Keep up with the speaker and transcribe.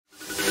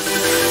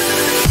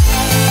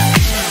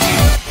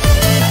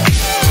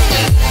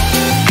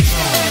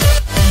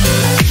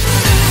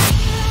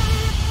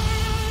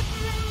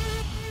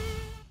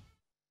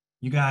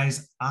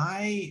guys,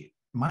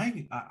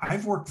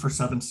 I've worked for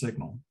Seven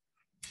Signal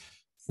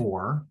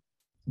for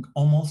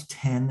almost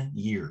 10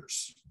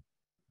 years.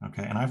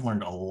 Okay. And I've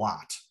learned a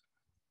lot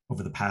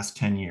over the past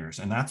 10 years.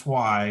 And that's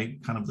why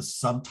kind of the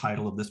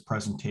subtitle of this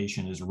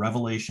presentation is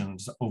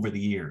Revelations Over the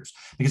Years,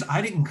 because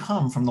I didn't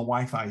come from the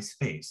Wi-Fi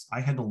space.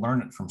 I had to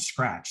learn it from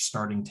scratch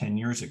starting 10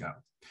 years ago.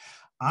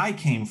 I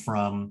came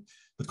from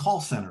the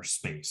call center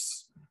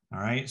space. All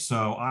right.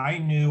 So I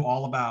knew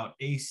all about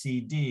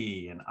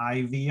ACD and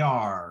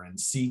IVR and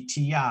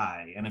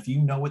CTI. And if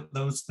you know what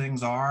those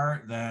things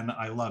are, then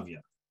I love you.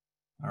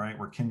 All right.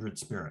 We're kindred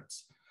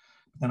spirits.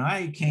 Then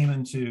I came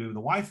into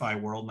the Wi-Fi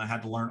world and I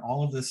had to learn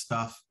all of this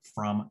stuff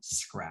from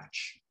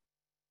scratch.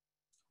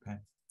 Okay.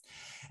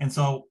 And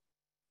so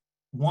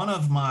one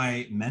of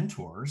my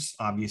mentors,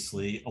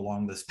 obviously,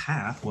 along this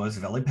path was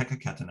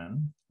Veli-Pekka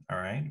Kettunen, all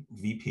right,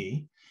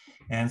 VP.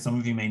 And some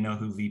of you may know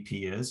who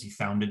VP is. He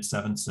founded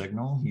Seven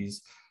Signal.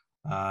 He's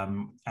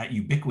at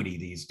Ubiquity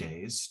these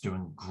days,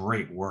 doing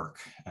great work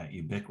at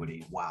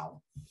Ubiquity.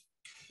 Wow.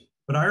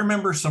 But I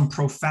remember some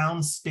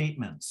profound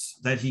statements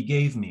that he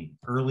gave me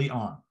early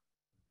on.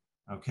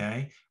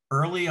 Okay.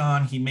 Early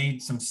on, he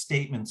made some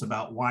statements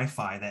about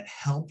Wi-Fi that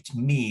helped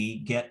me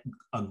get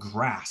a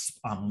grasp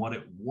on what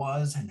it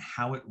was and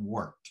how it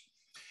worked.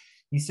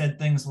 He said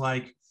things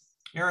like,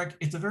 Eric,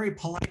 it's a very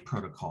polite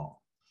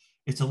protocol.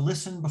 It's a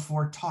listen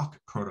before talk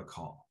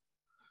protocol.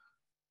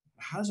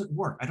 How does it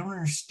work? I don't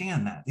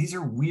understand that. These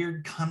are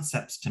weird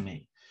concepts to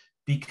me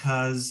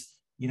because,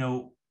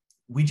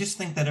 we just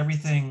think that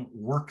everything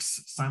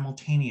works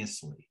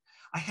simultaneously.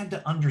 I had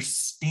to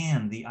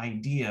understand the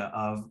idea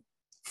of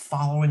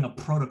following a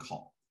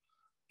protocol,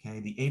 okay,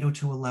 the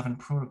 802.11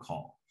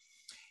 protocol.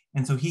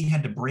 And so he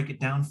had to break it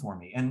down for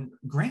me. And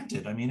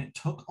granted, it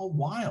took a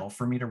while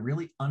for me to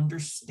really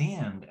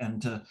understand and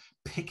to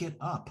pick it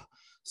up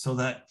so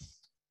that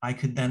I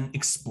could then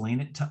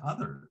explain it to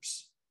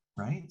others,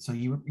 right? So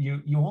you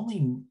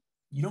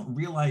don't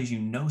realize you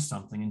know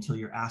something until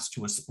you're asked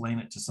to explain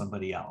it to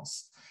somebody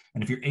else.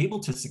 And if you're able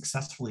to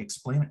successfully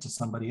explain it to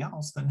somebody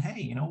else, then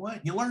hey, you know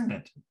what? You learned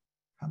it.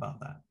 How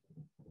about that?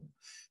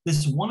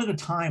 This one at a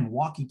time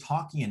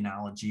walkie-talkie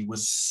analogy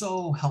was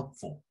so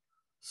helpful,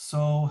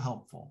 so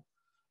helpful.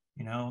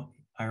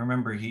 I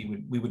remember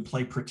we would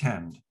play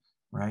pretend,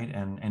 right?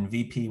 And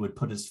VP would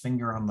put his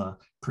finger on the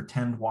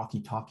pretend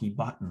walkie-talkie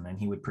button and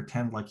he would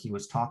pretend like he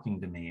was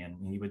talking to me. And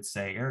he would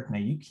say, Eric, now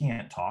you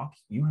can't talk.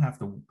 You have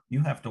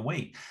to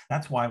wait.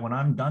 That's why when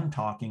I'm done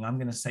talking, I'm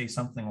going to say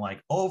something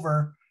like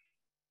over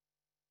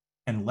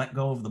and let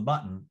go of the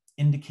button,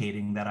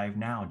 indicating that I've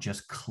now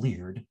just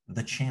cleared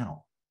the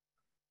channel.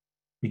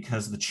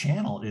 Because the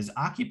channel is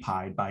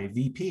occupied by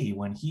VP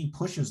when he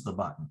pushes the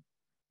button.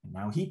 And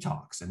now he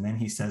talks, and then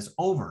he says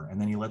over,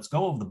 and then he lets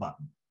go of the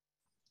button.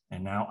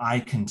 And now I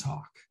can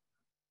talk.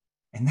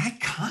 And that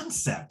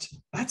concept,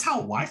 that's how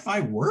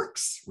Wi-Fi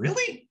works,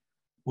 really?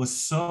 Was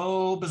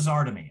so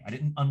bizarre to me. I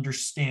didn't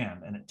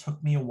understand, and it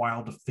took me a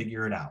while to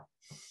figure it out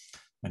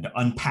and to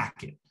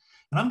unpack it.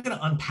 And I'm going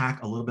to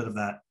unpack a little bit of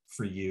that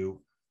for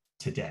you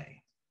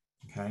today,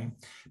 okay?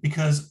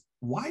 Because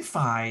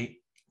Wi-Fi,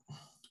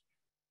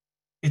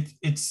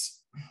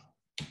 it's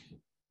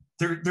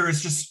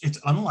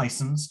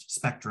unlicensed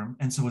spectrum,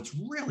 and so it's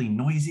really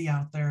noisy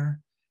out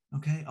there.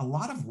 Okay, a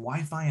lot of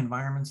Wi-Fi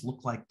environments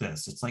look like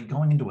this. It's like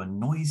going into a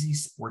noisy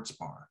sports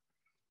bar.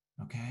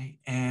 Okay,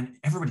 and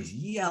everybody's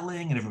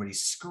yelling and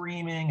everybody's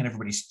screaming and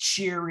everybody's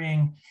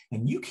cheering,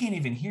 and you can't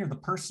even hear the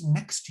person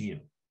next to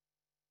you.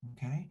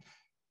 Okay,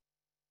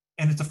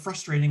 and it's a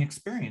frustrating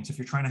experience if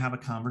you're trying to have a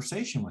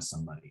conversation with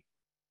somebody.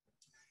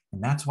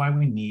 And that's why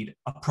we need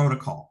a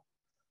protocol.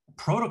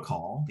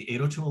 Protocol, the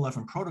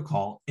 802.11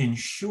 protocol,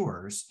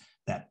 ensures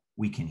that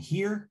we can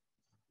hear,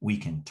 we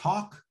can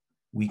talk,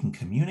 we can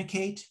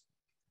communicate,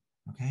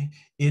 okay?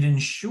 It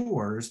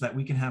ensures that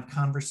we can have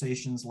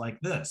conversations like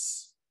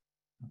this,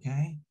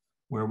 okay?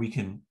 Where we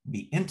can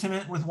be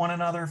intimate with one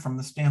another from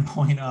the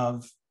standpoint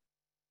of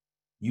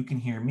you can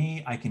hear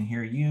me, I can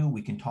hear you,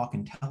 we can talk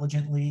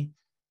intelligently,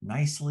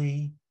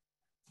 nicely,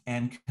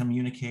 and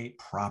communicate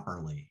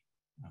properly,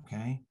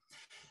 okay?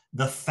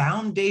 The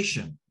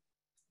foundation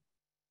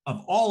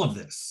of all of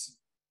this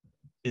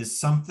is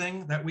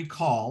something that we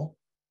call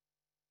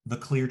the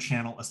clear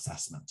channel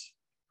assessment,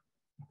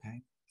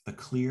 okay? The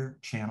clear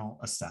channel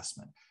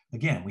assessment.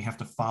 Again, we have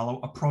to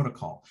follow a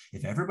protocol.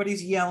 If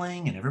everybody's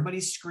yelling and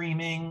everybody's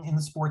screaming in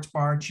the sports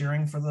bar,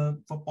 cheering for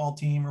the football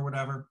team or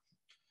whatever,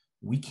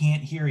 we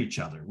can't hear each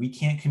other. We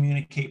can't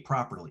communicate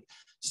properly.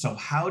 So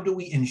how do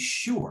we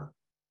ensure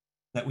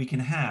that we can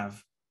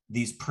have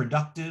these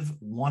productive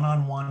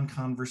one-on-one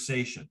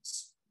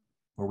conversations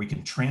where we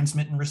can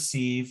transmit and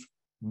receive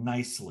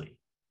nicely?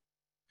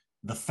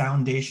 The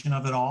foundation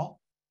of it all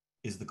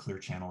is the clear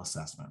channel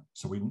assessment.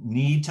 So we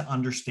need to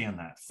understand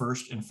that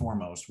first and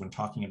foremost when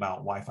talking about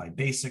Wi-Fi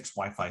basics,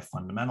 Wi-Fi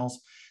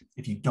fundamentals.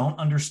 If you don't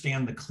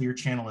understand the clear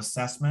channel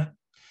assessment,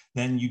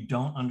 then you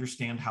don't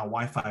understand how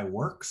Wi-Fi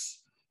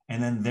works.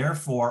 And then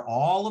therefore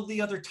all of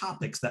the other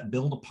topics that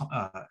build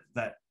upon,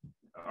 that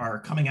are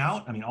coming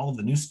out, I mean, all of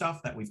the new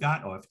stuff that we've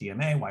got,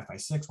 OFDMA, Wi-Fi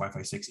 6,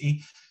 Wi-Fi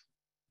 6E,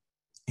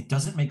 it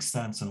doesn't make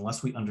sense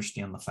unless we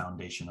understand the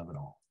foundation of it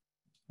all.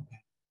 Okay.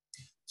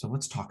 So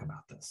let's talk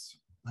about this.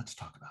 Let's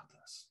talk about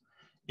this.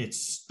 It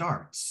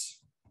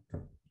starts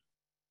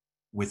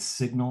with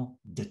signal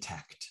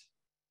detect.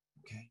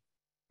 Okay.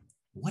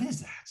 What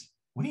is that?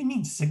 What do you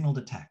mean signal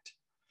detect?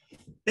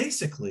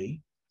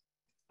 Basically,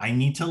 I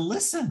need to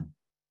listen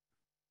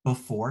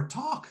before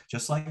talk,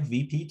 just like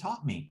VP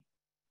taught me.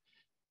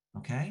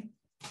 Okay.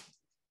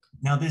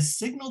 Now this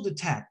signal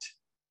detect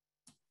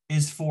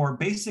is for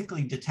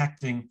basically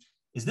detecting,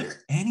 is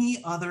there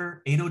any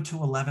other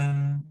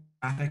 802.11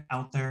 traffic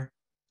out there?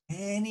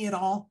 Any at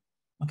all?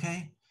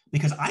 Okay.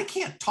 Because I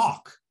can't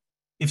talk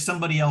if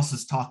somebody else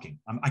is talking.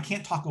 I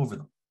can't talk over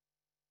them.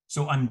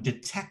 So I'm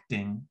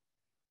detecting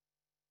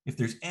if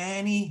there's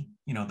any,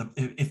 you know,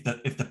 if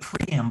the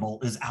preamble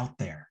is out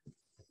there,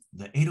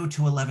 the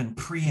 802.11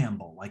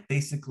 preamble, like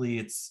basically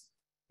it's,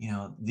 you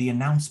know, the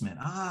announcement,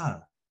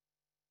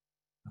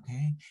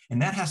 okay.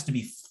 And that has to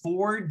be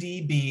 4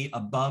 dB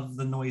above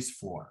the noise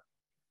floor,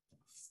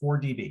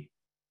 4 dB.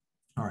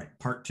 All right,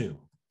 part 2,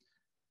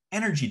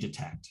 energy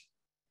detect.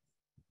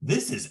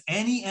 This is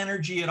any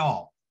energy at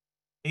all,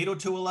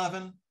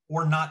 802.11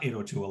 or not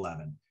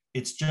 802.11.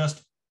 It's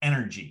just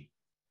energy,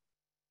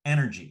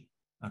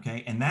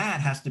 okay? And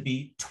that has to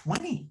be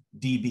 20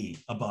 dB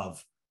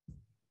above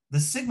the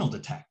signal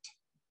detect,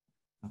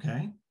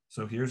 okay?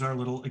 So here's our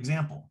little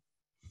example.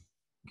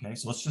 Okay,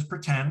 so let's just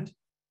pretend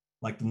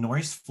like the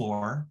noise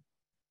floor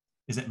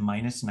is at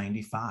minus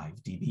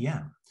 95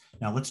 dBm.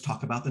 Now let's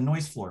talk about the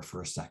noise floor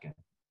for a second.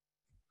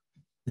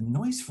 The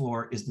noise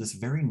floor is this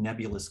very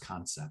nebulous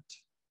concept.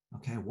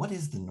 Okay, what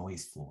is the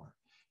noise floor?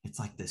 It's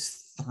like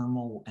this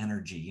thermal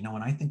energy. You know,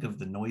 when I think of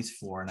the noise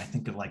floor and I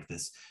think of like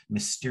this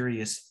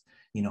mysterious,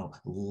 you know,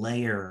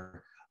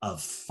 layer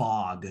of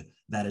fog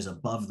that is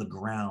above the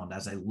ground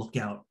as I look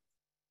out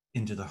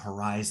into the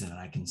horizon and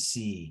I can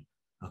see,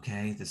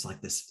 okay, this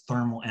like this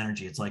thermal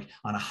energy. It's like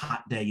on a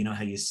hot day, you know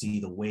how you see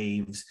the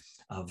waves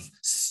of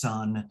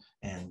sun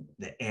and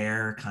the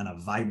air kind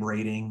of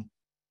vibrating.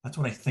 That's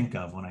what I think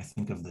of when I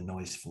think of the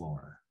noise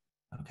floor,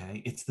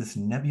 okay? It's this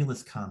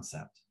nebulous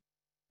concept,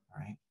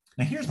 all right?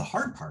 Now here's the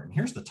hard part, and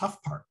here's the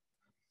tough part.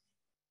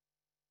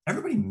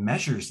 Everybody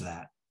measures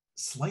that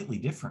slightly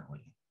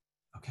differently,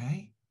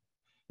 okay?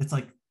 It's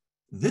like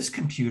this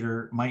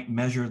computer might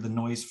measure the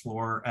noise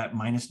floor at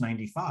minus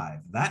 95.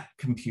 That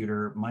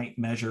computer might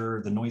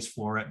measure the noise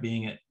floor at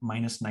being at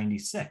minus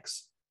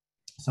 96.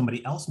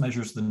 Somebody else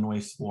measures the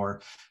noise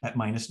floor at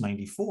minus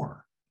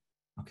 94,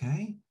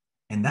 okay?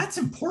 And that's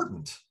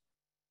important.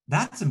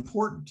 That's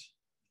important,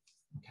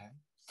 okay?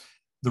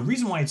 The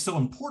reason why it's so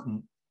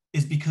important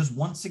is because,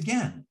 once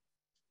again,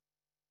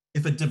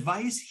 if a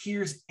device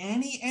hears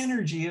any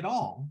energy at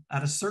all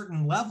at a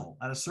certain level,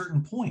 at a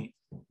certain point,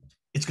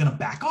 it's going to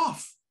back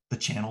off. The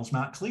channel's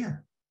not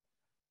clear,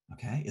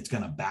 okay? It's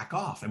going to back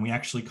off, and we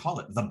actually call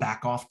it the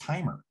back off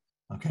timer,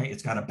 okay?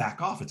 It's got to back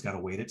off. It's got to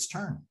wait its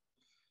turn,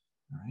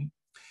 all right?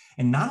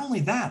 And not only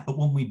that, but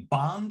when we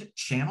bond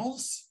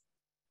channels,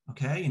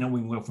 okay, you know, we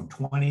can go from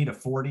 20 to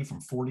 40,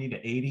 from 40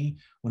 to 80.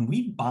 When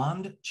we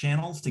bond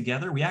channels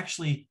together, we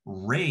actually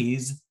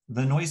raise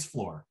the noise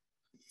floor,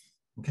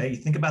 okay? You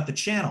think about the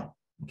channel,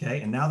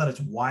 okay? And now that it's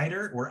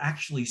wider, we're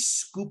actually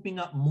scooping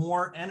up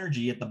more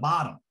energy at the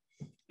bottom,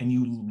 and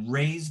you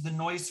raise the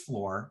noise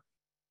floor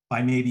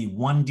by maybe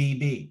 1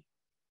 dB,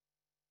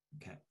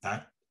 okay?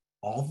 That,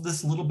 all of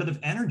this little bit of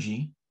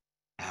energy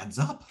adds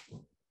up.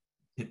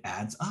 It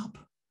adds up.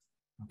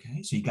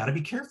 Okay, so you got to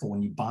be careful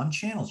when you bond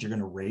channels. You're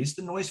going to raise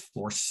the noise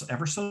floor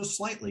ever so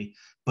slightly,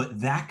 but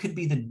that could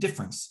be the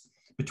difference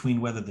between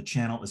whether the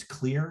channel is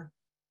clear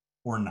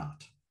or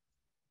not.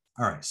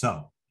 All right,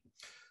 so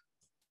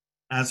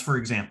as for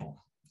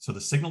example, so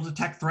the signal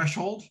detect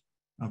threshold,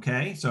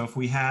 okay, so if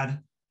we had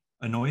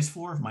a noise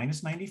floor of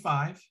minus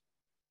 95,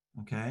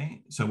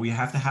 okay, so we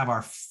have to have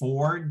our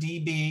 4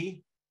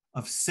 dB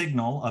of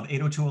signal, of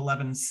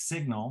 802.11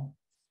 signal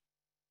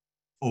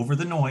over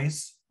the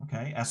noise,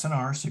 okay,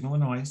 SNR, signal to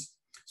noise.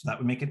 So that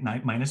would make it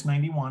minus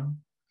 91.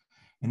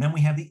 And then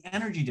we have the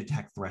energy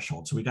detect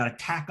threshold. So we got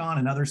to tack on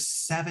another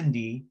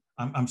 70,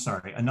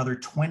 another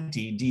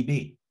 20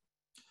 dB.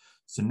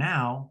 So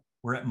now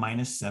we're at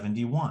minus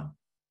 71.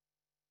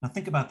 Now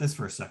think about this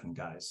for a second,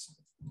 guys,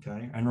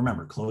 okay? And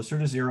remember, closer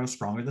to 0,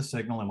 stronger the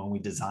signal. And when we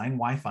design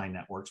Wi-Fi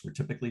networks, we're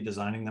typically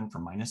designing them for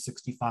minus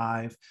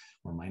 65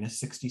 or minus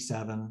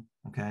 67,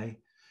 okay?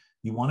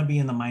 You want to be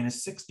in the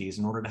minus 60s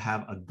in order to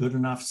have a good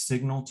enough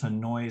signal to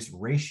noise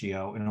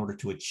ratio in order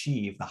to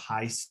achieve the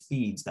high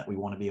speeds that we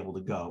want to be able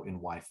to go in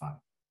Wi-Fi.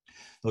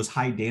 Those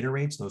high data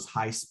rates, those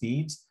high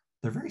speeds,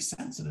 they're very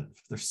sensitive.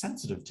 They're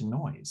sensitive to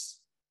noise,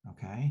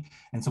 okay?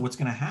 And so what's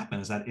going to happen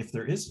is that if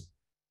there is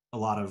a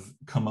lot of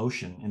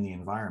commotion in the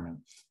environment,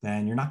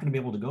 then you're not going to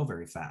be able to go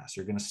very fast.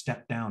 You're going to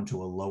step down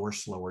to a lower,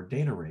 slower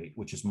data rate,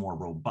 which is more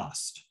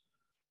robust,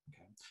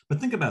 okay? But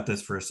think about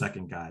this for a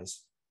second,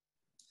 guys.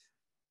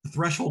 The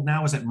threshold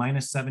now is at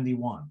minus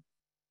 71.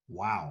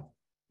 Wow.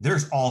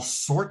 There's all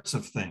sorts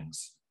of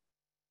things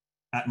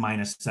at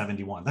minus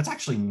 71. That's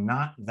actually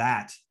not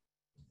that,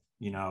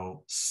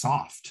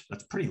 soft.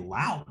 That's pretty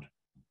loud.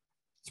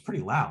 It's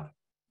pretty loud.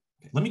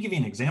 Okay, let me give you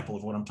an example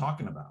of what I'm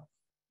talking about.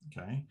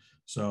 Okay,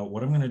 so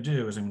what I'm going to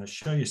do is I'm going to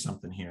show you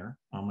something here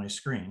on my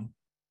screen.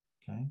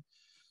 Okay,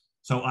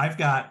 so I've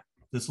got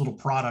this little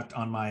product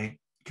on my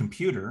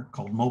computer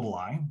called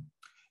Mobileye,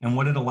 and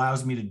what it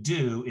allows me to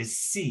do is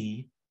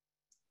see,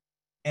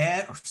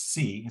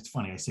 it's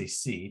funny, I say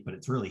see, but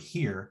it's really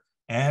hear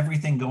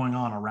everything going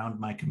on around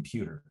my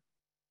computer.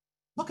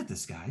 Look at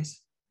this,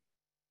 guys.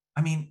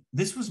 I mean,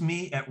 this was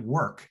me at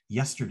work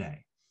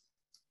yesterday.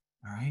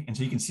 All right. And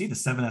so you can see the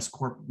 7S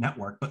Corp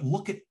network, but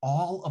look at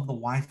all of the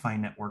Wi-Fi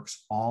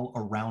networks all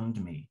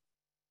around me.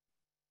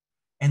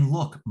 And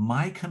look,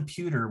 my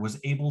computer was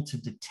able to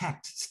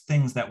detect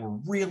things that were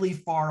really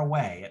far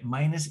away at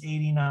minus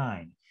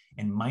 89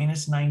 and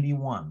minus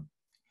 91.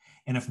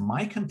 And if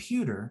my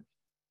computer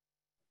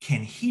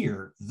can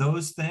hear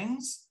those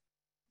things,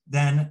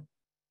 then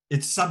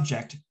it's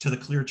subject to the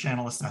clear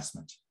channel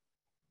assessment.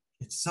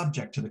 It's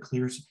subject to the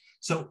clear.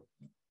 So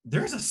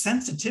there's a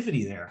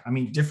sensitivity there. I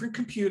mean, different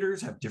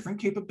computers have different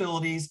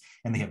capabilities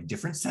and they have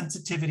different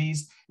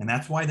sensitivities. And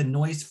that's why the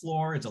noise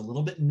floor is a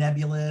little bit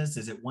nebulous.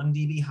 Is it 1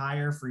 dB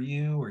higher for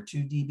you or 2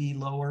 dB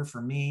lower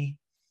for me?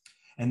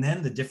 And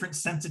then the different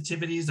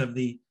sensitivities of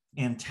the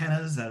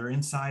antennas that are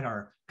inside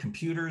our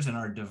computers and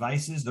our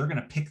devices, they're going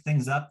to pick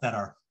things up that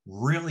are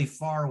really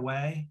far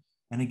away.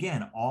 And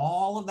again,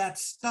 all of that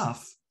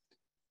stuff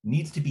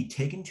needs to be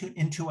taken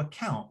into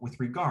account with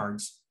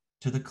regards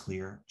to the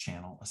clear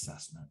channel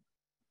assessment.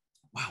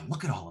 Wow,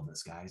 look at all of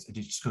this, guys. It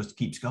just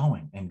keeps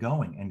going and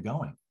going and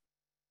going.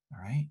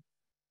 All right.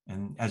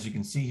 And as you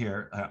can see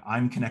here,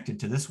 I'm connected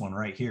to this one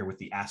right here with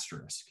the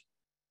asterisk.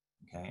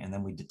 Okay. And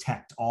then we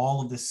detect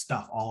all of this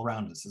stuff all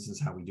around us. This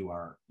is how we do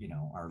our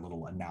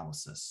little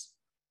analysis,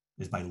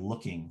 is by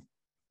looking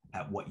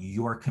at what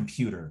your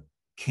computer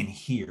can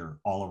hear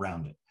all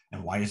around it.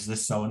 And why is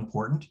this so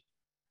important?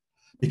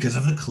 Because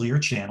of the clear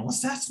channel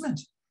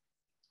assessment.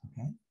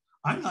 Okay.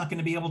 I'm not going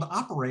to be able to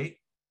operate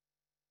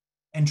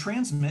and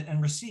transmit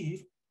and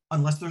receive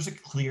unless there's a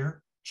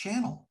clear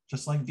channel,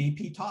 just like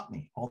VP taught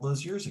me all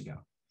those years ago.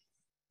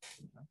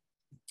 Okay.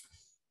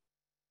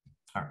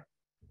 All right,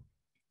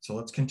 so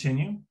let's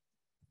continue.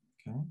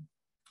 Okay.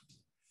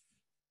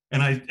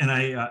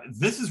 And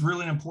this is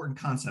really an important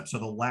concept. So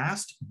the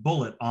last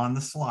bullet on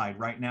the slide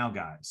right now,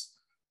 guys,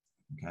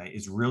 okay,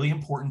 is really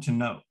important to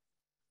note.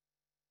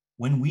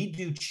 When we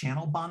do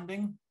channel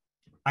bonding,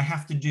 I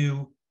have to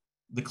do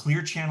the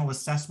clear channel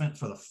assessment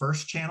for the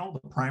first channel,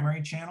 the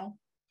primary channel,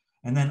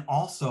 and then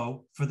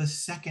also for the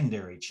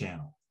secondary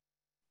channel.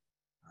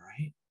 All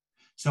right.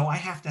 So I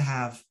have to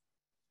have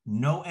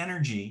no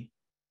energy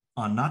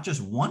on not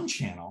just one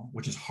channel,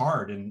 which is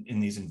hard in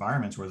these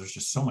environments where there's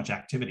just so much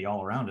activity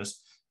all around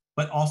us,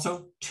 but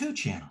also two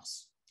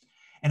channels.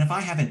 And if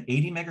I have an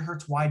 80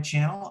 megahertz wide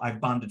channel,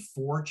 I've bonded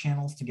 4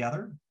 channels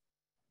together.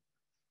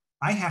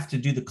 I have to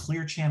do the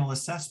clear channel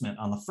assessment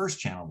on the first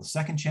channel, the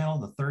second channel,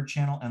 the third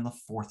channel, and the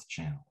fourth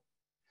channel.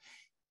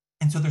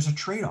 And so there's a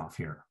trade-off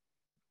here.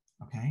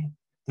 Okay,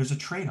 there's a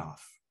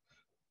trade-off.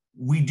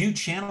 We do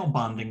channel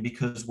bonding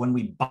because when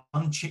we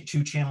bond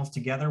 2 channels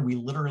together, we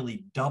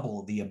literally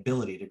double the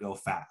ability to go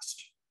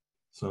fast.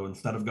 So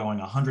instead of going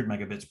 100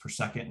 megabits per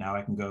second, now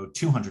I can go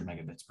 200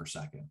 megabits per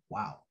second.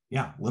 Wow,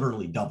 yeah,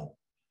 literally double.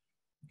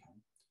 Okay.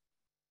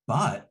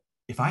 But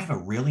if I have a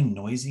really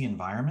noisy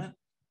environment,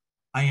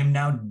 I am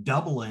now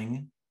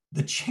doubling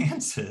the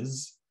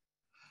chances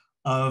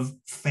of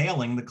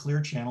failing the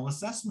clear channel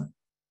assessment.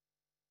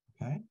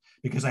 Okay,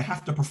 because I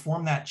have to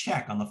perform that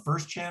check on the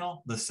first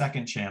channel, the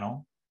second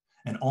channel,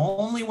 and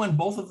only when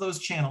both of those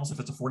channels, if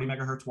it's a 40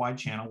 megahertz wide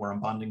channel where I'm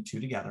bonding 2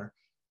 together,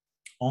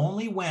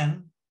 only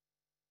when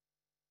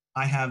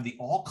I have the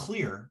all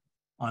clear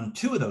on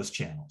 2 of those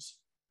channels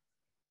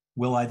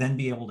will I then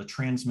be able to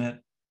transmit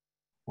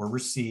or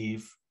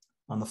receive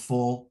on the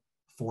full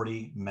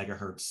 40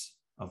 megahertz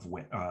of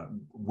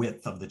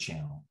width of the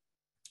channel.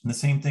 And the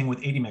same thing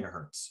with 80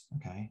 megahertz,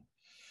 okay?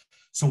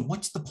 So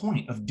what's the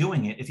point of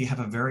doing it if you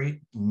have a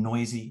very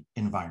noisy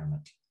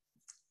environment?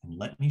 And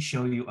let me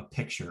show you a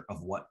picture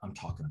of what I'm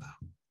talking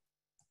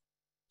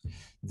about.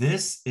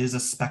 This is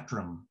a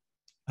spectrum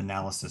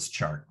analysis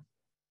chart,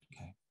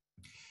 okay?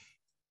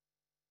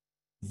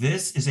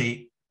 This is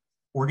a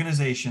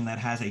organization that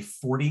has a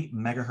 40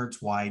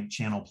 megahertz wide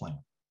channel plan,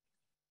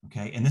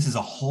 okay? And this is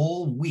a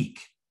whole week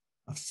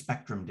of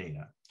spectrum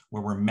data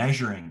where we're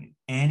measuring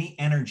any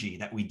energy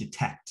that we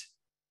detect.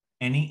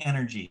 Any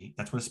energy,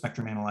 that's what a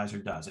spectrum analyzer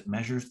does. It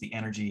measures the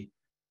energy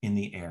in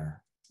the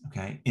air,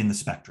 okay, in the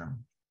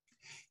spectrum.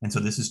 And so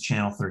this is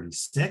channel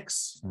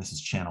 36, and this is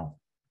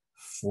channel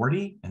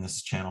 40, and this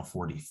is channel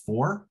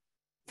 44.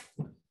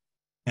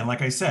 And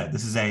like I said,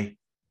 this is a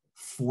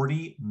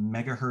 40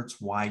 megahertz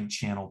wide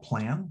channel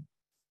plan.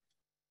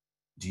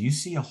 Do you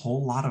see a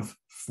whole lot of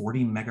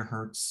 40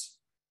 megahertz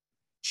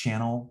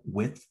channel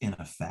width in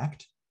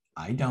effect?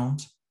 I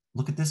don't.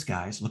 Look at this,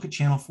 guys. Look at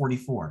channel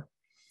 44.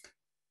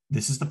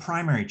 This is the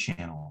primary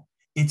channel.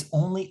 It's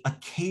only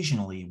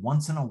occasionally,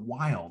 once in a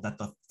while, that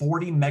the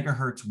 40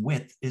 megahertz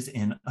width is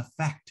in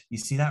effect. You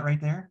see that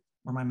right there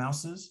where my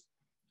mouse is?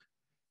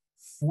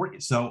 40.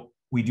 So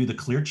we do the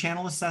clear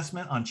channel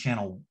assessment on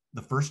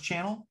the first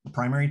channel, the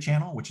primary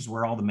channel, which is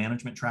where all the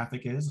management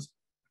traffic is.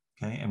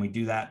 Okay. And we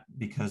do that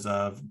because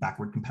of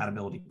backward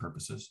compatibility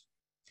purposes.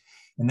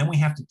 And then we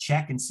have to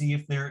check and see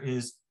if there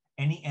is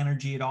any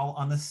energy at all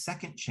on the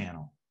second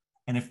channel.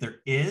 And if there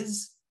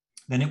is,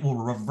 then it will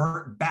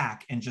revert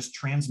back and just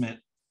transmit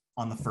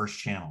on the first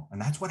channel.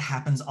 And that's what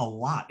happens a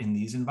lot in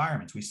these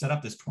environments. We set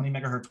up this 20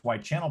 megahertz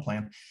wide channel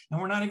plan,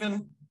 and we're not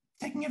even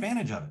taking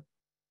advantage of it.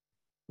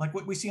 Like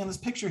what we see on this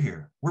picture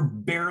here, we're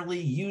barely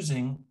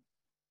using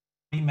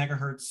 80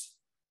 megahertz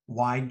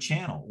wide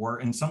channel,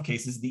 or in some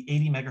cases, the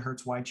 80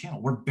 megahertz wide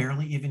channel. We're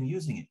barely even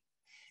using it.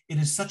 It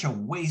is such a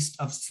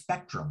waste of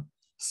spectrum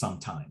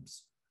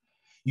sometimes.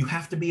 You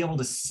have to be able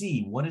to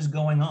see what is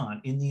going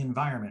on in the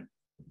environment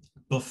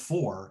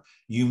before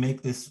you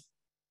make this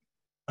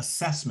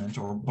assessment,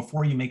 or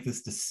before you make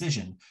this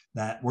decision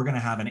that we're going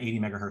to have an 80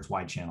 megahertz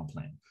wide channel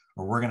plan,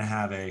 or we're going to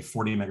have a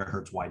 40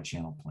 megahertz wide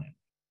channel plan.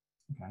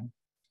 Okay.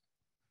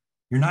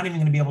 You're not even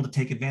going to be able to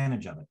take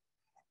advantage of it.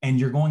 And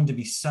you're going to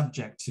be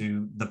subject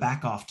to the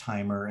back off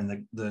timer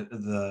and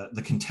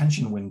the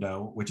contention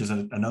window, which is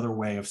another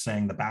way of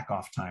saying the back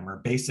off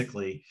timer.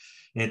 Basically,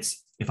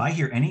 it's if I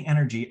hear any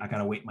energy, I got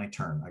to wait my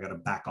turn. I got to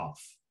back off.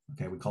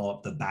 Okay. We call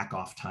it the back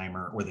off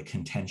timer or the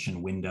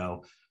contention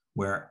window,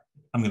 where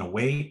I'm going to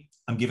wait.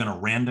 I'm given a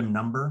random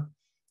number.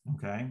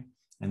 Okay.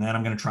 And then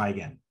I'm going to try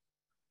again.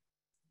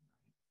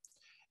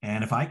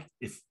 And if I,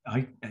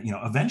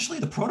 eventually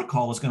the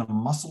protocol is going to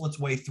muscle its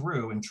way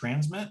through and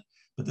transmit.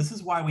 But this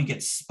is why we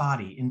get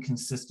spotty,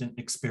 inconsistent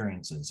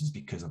experiences, is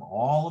because of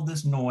all of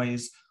this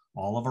noise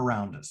all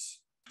around us.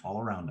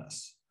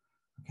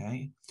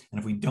 Okay. And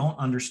if we don't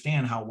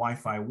understand how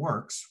Wi-Fi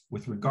works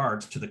with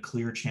regards to the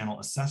clear channel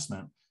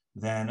assessment,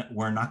 then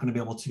we're not going to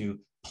be able to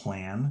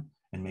plan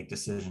and make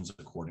decisions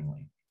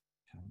accordingly.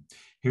 Okay.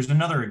 Here's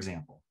another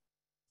example.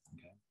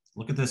 Okay.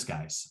 Look at this,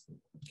 guys.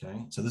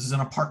 Okay. So this is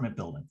an apartment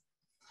building.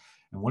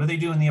 And what do they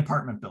do in the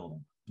apartment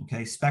building?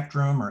 Okay,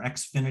 Spectrum or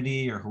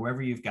Xfinity or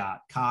whoever you've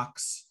got,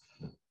 Cox,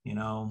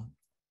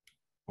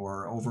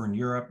 or over in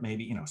Europe,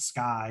 maybe,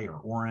 Sky or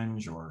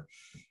Orange or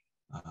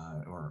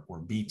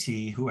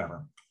BT,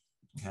 whoever.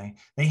 Okay,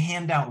 they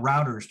hand out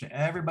routers to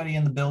everybody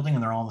in the building,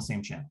 and they're all on the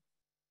same channel.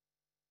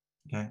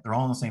 Okay, they're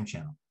all on the same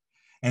channel,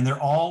 and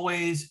they're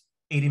always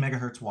 80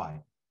 megahertz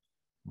wide.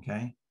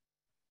 Okay,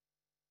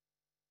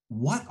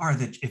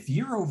 if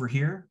you're over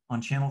here on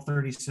channel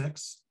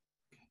 36,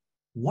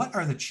 what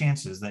are the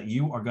chances that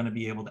you are going to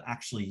be able to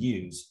actually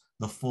use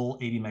the full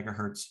 80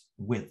 megahertz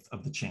width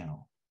of the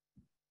channel?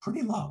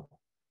 Pretty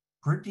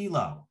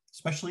low,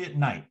 especially at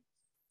night.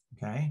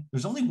 Okay.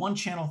 There's only one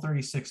channel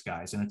 36,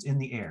 guys, and it's in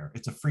the air.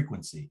 It's a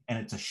frequency, and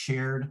it's a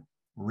shared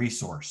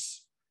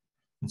resource.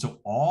 And so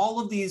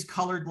all of these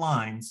colored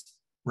lines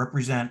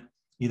represent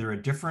either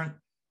a different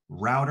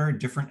router, a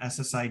different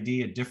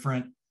SSID, a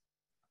different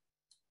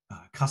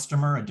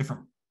customer, a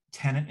different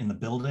tenant in the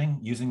building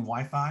using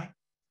Wi-Fi.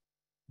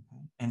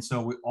 And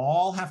so we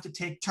all have to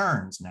take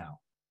turns now.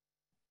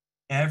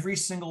 Every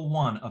single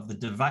one of the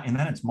device, and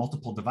then it's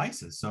multiple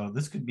devices. So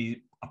this could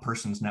be a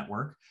person's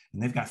network,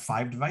 and they've got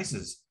 5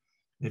 devices.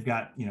 They've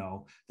got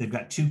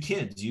 2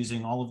 kids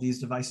using all of these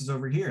devices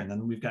over here. And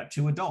then we've got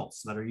 2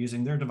 adults that are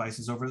using their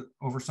devices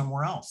over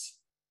somewhere else.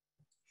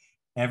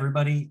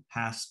 Everybody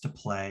has to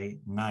play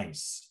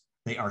nice.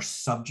 They are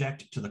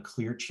subject to the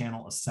clear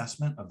channel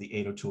assessment of the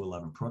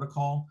 802.11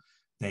 protocol.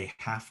 They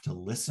have to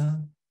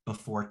listen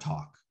before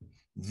talk.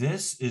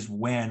 This is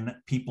when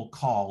people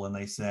call and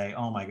they say,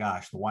 oh my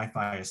gosh, the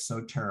Wi-Fi is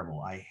so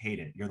terrible. I hate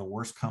it. You're the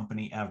worst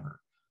company ever.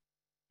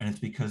 And it's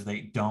because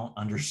they don't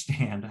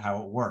understand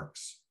how it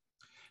works.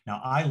 Now,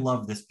 I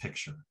love this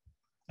picture.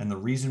 And the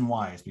reason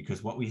why is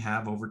because what we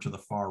have over to the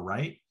far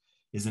right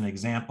is an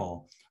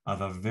example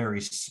of a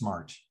very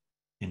smart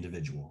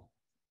individual.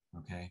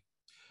 Okay.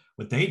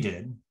 What they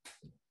did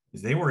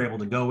is they were able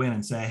to go in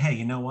and say, hey,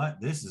 you know what?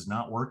 This is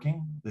not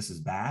working. This is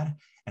bad.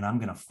 And I'm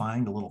going to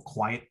find a little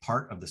quiet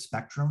part of the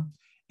spectrum.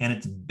 And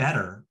it's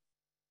better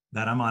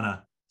that I'm on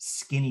a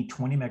skinny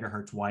 20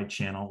 megahertz wide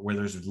channel where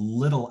there's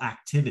little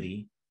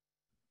activity,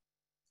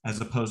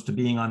 as opposed to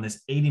being on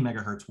this 80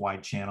 megahertz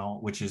wide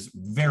channel, which is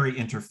very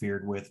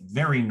interfered with,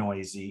 very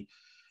noisy,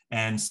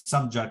 and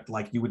subject,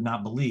 like you would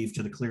not believe,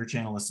 to the clear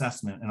channel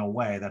assessment in a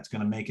way that's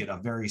going to make it a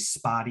very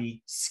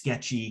spotty,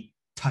 sketchy,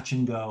 touch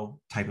and go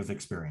type of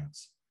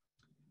experience.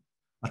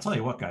 I'll tell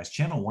you what, guys,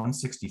 channel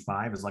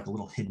 165 is like a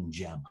little hidden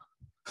gem.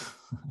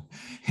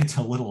 It's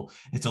a little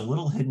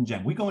hidden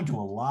gem. We go into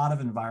a lot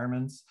of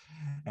environments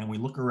and we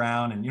look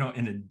around, and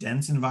in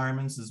dense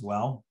environments as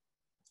well.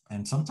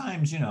 And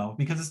sometimes,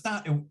 because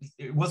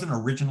it wasn't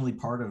originally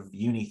part of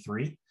Uni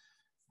 3,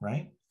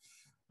 right?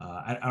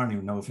 I don't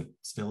even know if it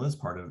still is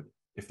part of,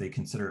 if they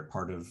consider it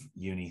part of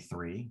Uni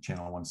 3,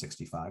 channel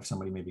 165.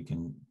 Somebody maybe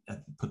can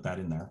put that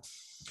in there.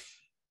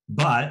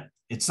 But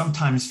it's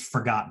sometimes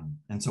forgotten.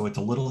 And so it's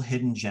a little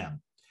hidden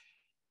gem.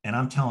 And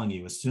I'm telling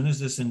you, as soon as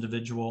this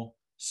individual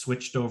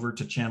switched over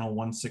to channel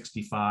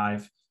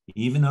 165,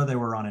 even though they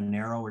were on a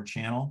narrower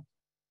channel,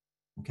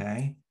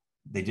 okay,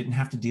 they didn't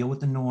have to deal with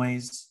the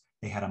noise.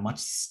 They had a much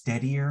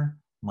steadier,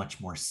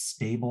 much more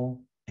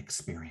stable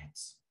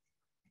experience.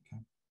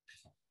 Okay.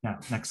 Now,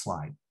 next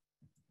slide.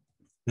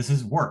 This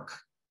is work.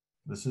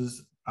 This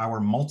is our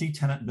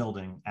multi-tenant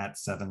building at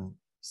 7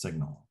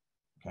 Signal.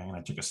 Okay, and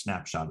I took a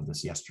snapshot of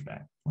this yesterday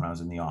when I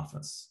was in the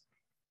office.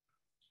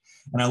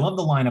 And I love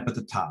the lineup at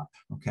the top.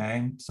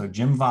 Okay, so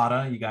Jim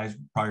Vada, you guys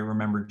probably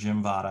remember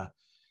Jim Vada,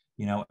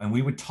 you know, and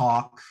we would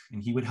talk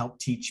and he would help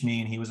teach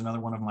me. And he was another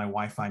one of my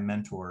Wi-Fi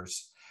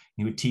mentors.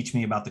 He would teach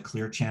me about the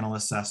clear channel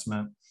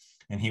assessment,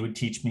 and he would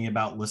teach me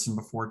about listen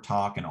before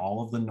talk and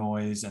all of the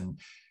noise, and,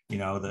 you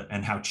know,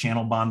 and how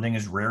channel bonding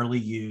is rarely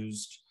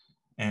used,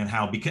 and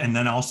how, and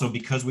then also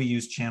because we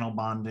use channel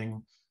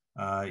bonding,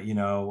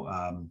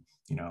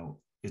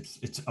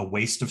 it's a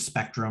waste of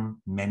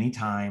spectrum many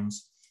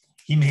times.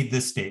 He made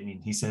this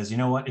statement. He says, you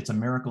know what? It's a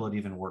miracle it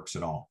even works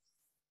at all.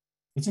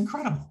 It's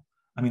incredible.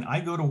 I mean,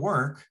 I go to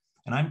work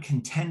and I'm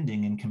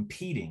contending and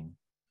competing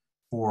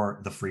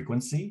for the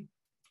frequency.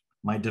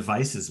 My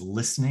device is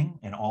listening,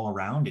 and all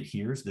around it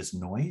hears this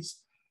noise.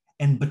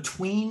 And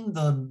between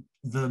the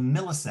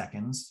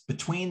milliseconds,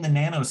 between the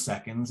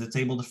nanoseconds, it's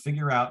able to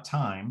figure out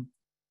time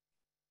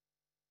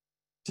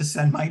to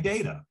send my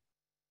data.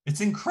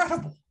 It's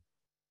incredible.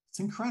 It's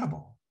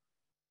incredible.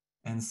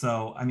 And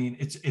so, I mean,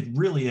 it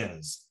really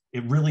is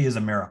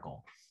a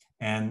miracle.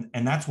 And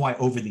that's why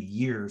over the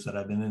years that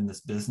I've been in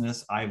this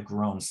business, I've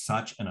grown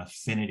such an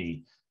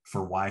affinity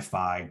for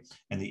Wi-Fi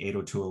and the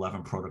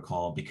 802.11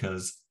 protocol,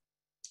 because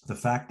the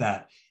fact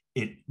that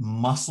it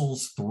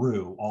muscles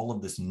through all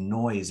of this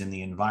noise in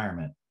the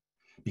environment,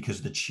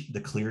 because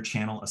the clear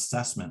channel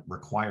assessment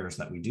requires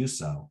that we do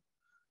so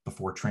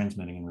before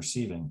transmitting and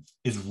receiving,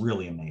 is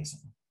really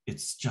amazing.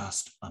 It's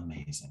just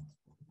amazing.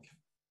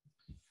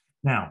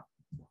 Now,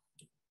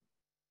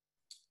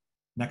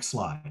 next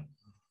slide.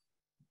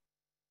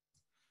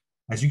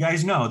 As you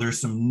guys know, there's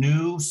some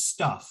new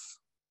stuff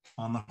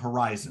on the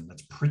horizon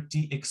that's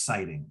pretty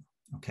exciting,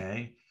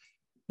 okay?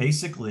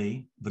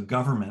 Basically, the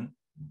government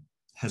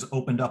has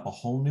opened up a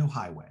whole new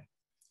highway,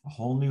 a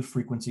whole new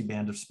frequency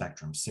band of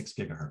spectrum, 6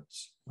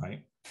 gigahertz,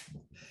 right?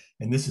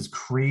 And this is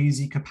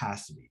crazy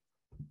capacity,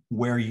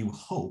 where you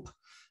hope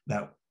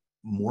that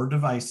more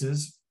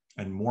devices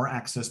and more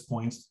access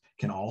points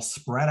can all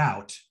spread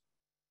out,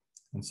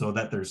 and so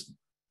that there's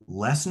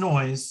less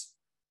noise,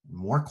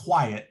 more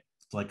quiet.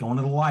 It's like going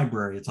to the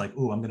library. It's like,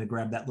 oh, I'm going to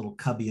grab that little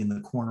cubby in the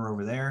corner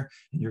over there,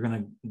 and you're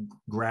going to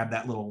grab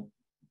that little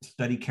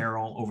study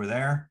carrel over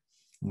there,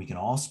 and we can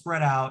all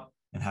spread out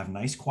and have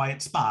nice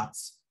quiet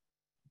spots,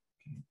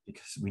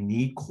 because we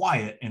need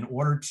quiet in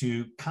order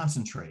to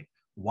concentrate.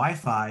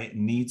 Wi-Fi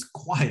needs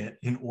quiet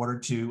in order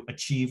to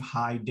achieve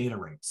high data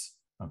rates,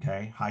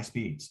 okay, high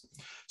speeds.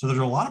 So there's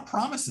a lot of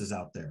promises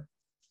out there.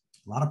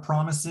 A lot of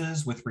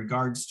promises with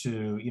regards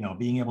to, you know,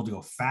 being able to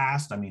go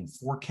fast. I mean,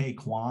 4K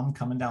QAM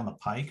coming down the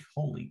pike,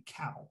 holy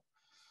cow.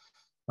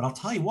 But I'll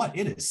tell you what,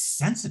 it is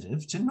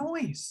sensitive to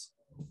noise.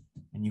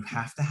 And you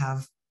have to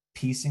have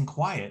peace and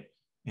quiet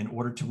in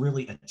order to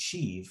really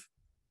achieve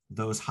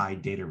those high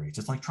data rates.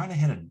 It's like trying to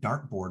hit a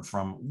dartboard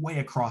from way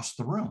across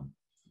the room,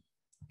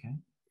 okay?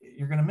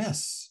 You're gonna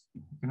miss,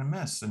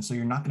 And so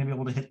you're not gonna be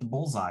able to hit the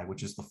bullseye,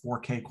 which is the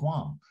 4K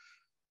QAM.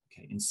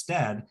 Okay,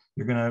 instead,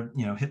 you're gonna,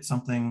 you know, hit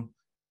something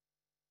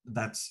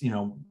that's, you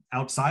know,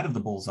 outside of the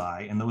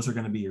bullseye, and those are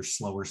going to be your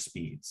slower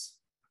speeds.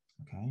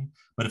 Okay,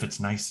 but if it's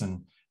nice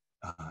and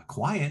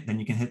quiet, then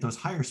you can hit those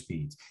higher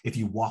speeds. If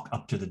you walk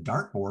up to the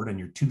dartboard and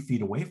you're 2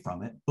 feet away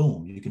from it,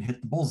 boom, you can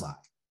hit the bullseye.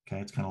 Okay,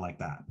 it's kind of like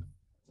that.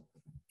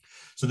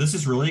 So this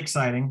is really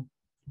exciting.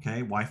 Okay,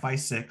 Wi-Fi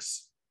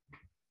 6.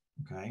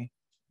 Okay,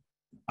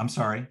 I'm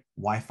sorry,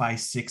 Wi-Fi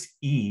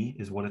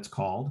 6E is what it's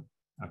called.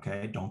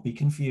 Okay, don't be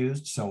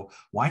confused. So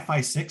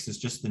Wi-Fi 6 is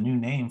just the new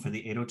name for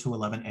the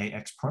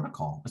 802.11ax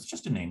protocol. It's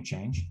just a name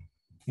change.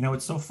 You know,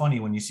 it's so funny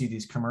when you see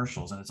these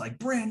commercials and it's like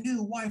brand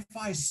new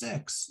Wi-Fi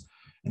 6.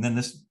 And then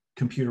this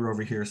computer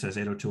over here says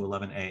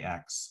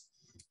 802.11ax.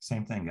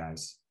 Same thing,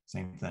 guys,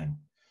 same thing.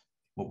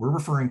 What we're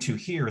referring to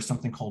here is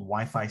something called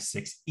Wi-Fi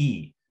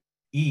 6E.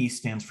 E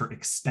stands for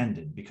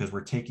extended, because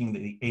we're taking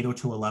the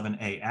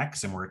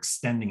 802.11ax and we're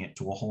extending it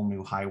to a whole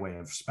new highway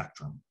of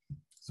spectrum.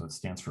 So it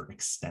stands for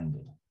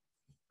extended.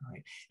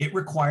 Right. It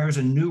requires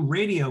a new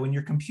radio in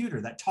your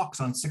computer that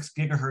talks on 6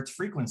 gigahertz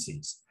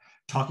frequencies,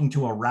 talking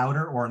to a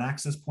router or an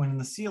access point in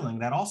the ceiling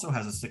that also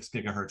has a 6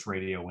 gigahertz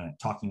radio in it,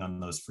 talking on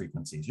those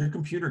frequencies. Your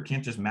computer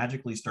can't just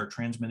magically start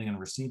transmitting and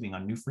receiving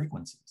on new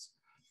frequencies.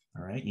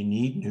 All right, you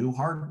need new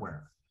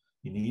hardware.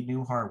 You need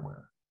new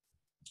hardware.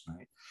 All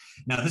right.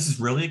 Now, this is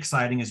really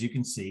exciting. As you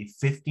can see,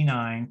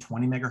 59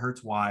 20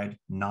 megahertz wide,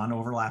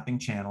 non-overlapping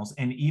channels.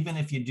 And even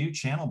if you do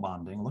channel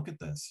bonding, look at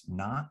this,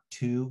 not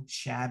too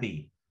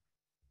shabby.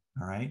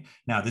 All right.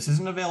 Now, this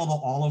isn't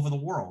available all over the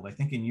world. I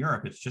think in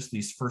Europe, it's just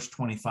these first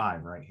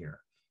 25 right here.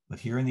 But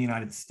here in the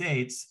United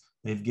States,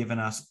 they've given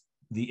us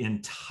the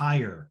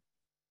entire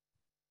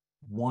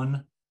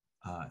 1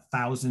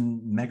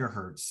 1,000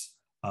 megahertz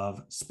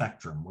of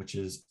spectrum, which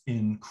is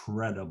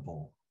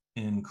incredible,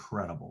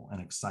 incredible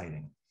and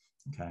exciting.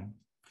 Okay.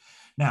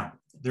 Now,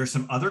 there's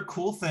some other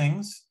cool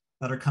things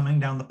that are coming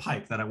down the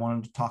pike that I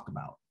wanted to talk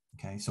about.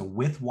 Okay. So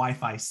with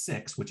Wi-Fi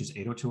 6, which is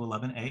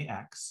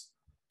 802.11ax,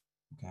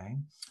 okay,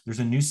 there's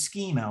a new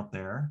scheme out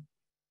there,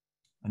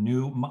 a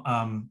new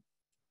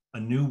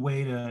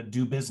way to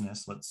do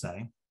business, let's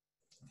say.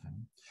 Okay.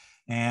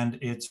 And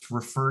it's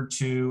referred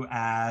to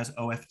as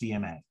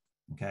OFDMA.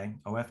 Okay.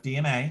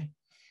 OFDMA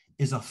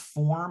is a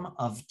form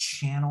of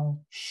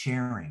channel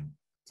sharing.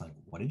 It's like,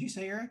 what did you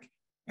say, Eric?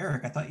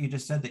 Eric, I thought you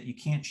just said that you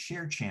can't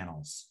share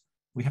channels.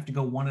 We have to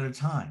go one at a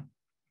time.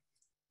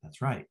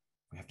 That's right.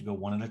 We have to go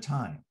one at a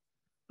time.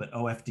 But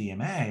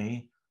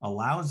OFDMA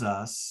allows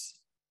us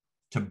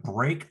to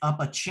break up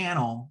a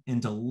channel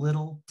into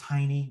little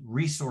tiny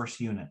resource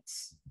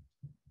units.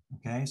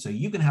 Okay, so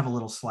you can have a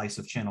little slice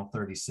of channel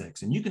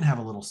 36 and you can have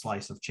a little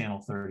slice of channel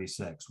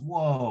 36.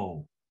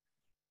 Whoa,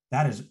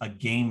 that is a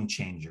game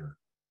changer.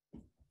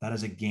 That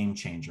is a game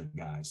changer,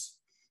 guys.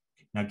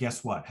 Now,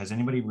 guess what? Has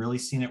anybody really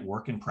seen it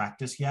work in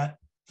practice yet?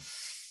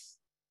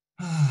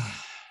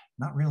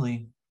 Not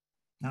really,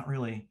 not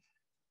really.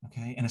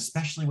 Okay, and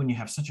especially when you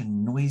have such a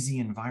noisy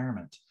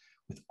environment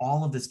with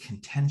all of this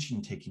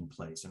contention taking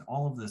place and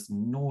all of this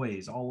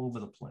noise all over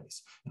the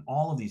place and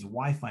all of these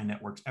Wi-Fi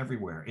networks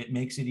everywhere, it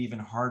makes it even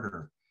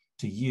harder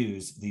to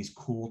use these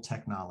cool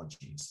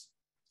technologies.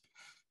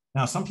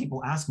 Now, some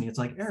people ask me, it's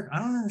like, Eric, I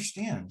don't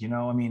understand. You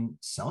know, I mean,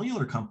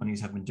 cellular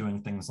companies have been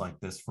doing things like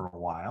this for a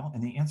while.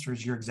 And the answer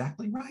is you're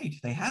exactly right.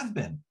 They have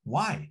been.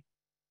 Why?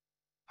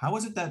 How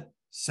is it that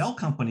cell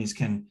companies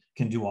can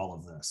do all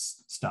of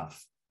this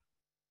stuff?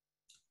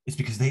 It's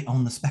because they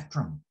own the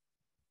spectrum.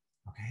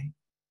 Okay.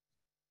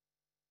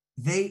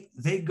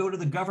 They go to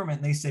the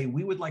government and they say,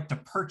 we would like to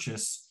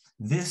purchase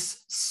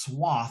this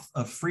swath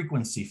of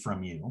frequency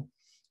from you,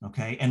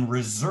 okay, and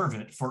reserve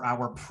it for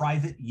our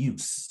private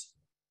use.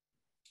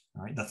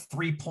 All right, the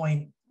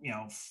 3.5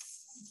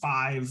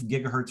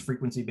 gigahertz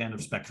frequency band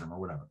of spectrum or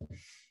whatever,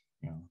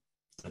 you know,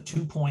 the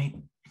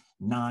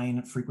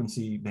 2.9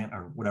 frequency band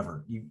or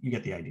whatever, you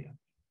get the idea.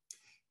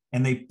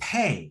 And they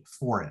pay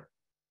for it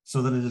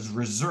so that it is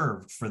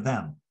reserved for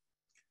them.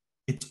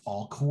 It's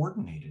all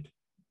coordinated.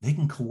 They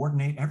can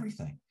coordinate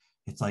everything.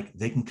 It's like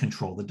they can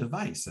control the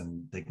device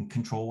and they can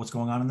control what's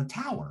going on in the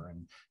tower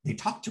and they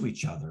talk to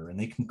each other and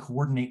they can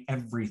coordinate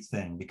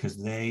everything because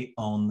they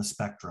own the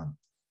spectrum.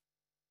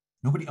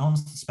 Nobody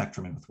owns the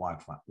spectrum with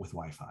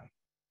Wi-Fi.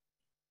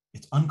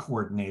 It's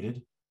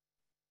uncoordinated,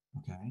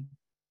 okay?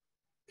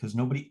 Because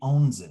nobody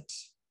owns it.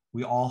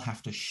 We all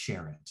have to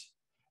share it.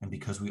 And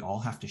because we all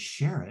have to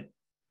share it,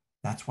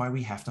 that's why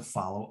we have to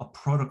follow a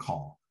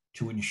protocol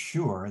to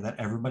ensure that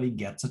everybody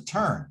gets a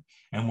turn.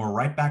 And we're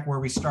right back where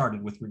we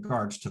started with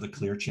regards to the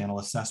clear channel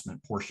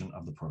assessment portion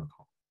of the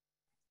protocol.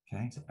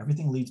 Okay, so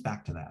everything leads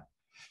back to that.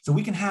 So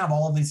we can have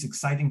all of these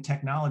exciting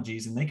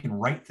technologies and they can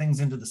write things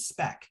into the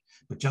spec,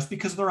 but just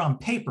because they're on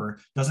paper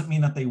doesn't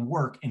mean that they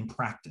work in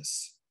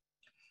practice.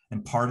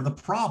 And part of the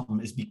problem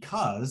is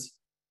because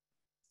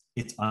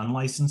it's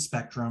unlicensed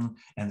spectrum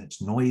and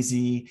it's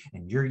noisy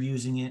and you're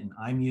using it and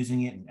I'm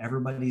using it and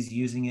everybody's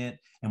using it.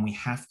 And we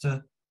have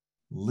to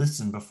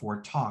listen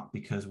before talk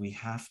because we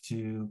have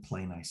to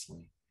play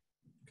nicely.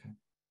 Okay.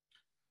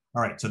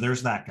 All right, so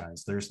there's that,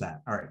 guys. There's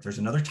that. All right, there's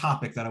another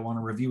topic that I want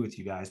to review with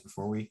you guys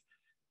before we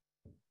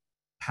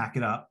pack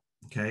it up.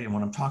 Okay, and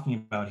what I'm talking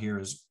about here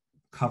is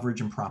coverage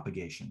and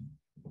propagation.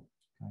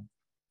 Okay.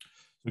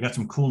 We got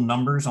some cool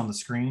numbers on the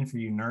screen for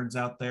you nerds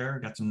out there.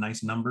 Got some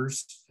nice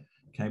numbers.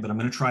 Okay, but I'm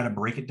going to try to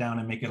break it down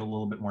and make it a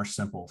little bit more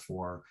simple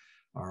for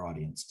our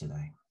audience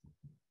today.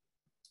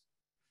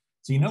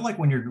 So, you know, like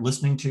when you're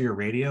listening to your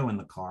radio in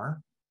the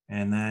car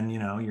and then, you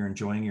know, you're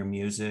enjoying your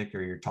music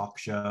or your talk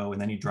show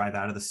and then you drive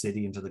out of the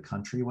city into the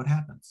country, what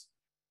happens?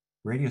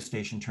 Radio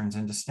station turns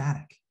into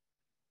static.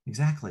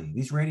 Exactly.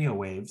 These radio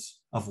waves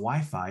of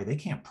Wi-Fi, they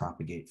can't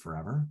propagate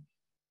forever.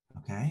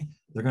 Okay.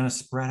 They're going to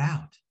spread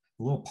out.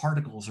 The little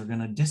particles are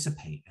going to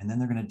dissipate and then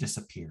they're going to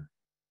disappear.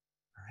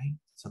 All right.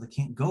 So they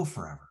can't go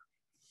forever.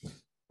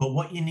 But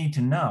what you need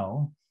to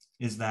know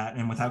is that,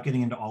 and without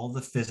getting into all of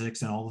the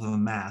physics and all of the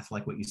math,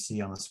 like what you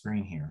see on the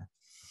screen here,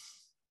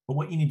 but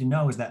what you need to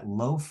know is that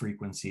low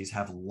frequencies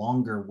have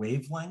longer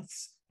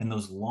wavelengths, and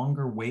those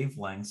longer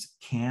wavelengths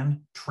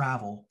can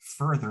travel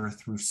further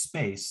through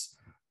space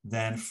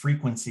than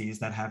frequencies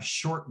that have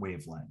short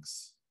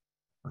wavelengths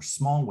or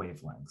small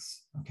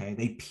wavelengths, okay?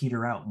 They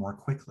peter out more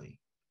quickly.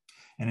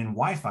 And in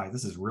Wi-Fi,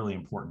 this is really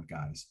important,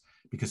 guys,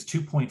 because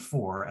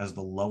 2.4 as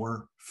the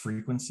lower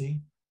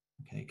frequency,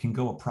 okay, can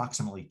go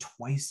approximately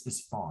twice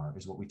as far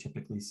as what we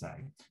typically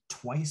say,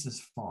 twice as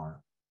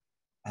far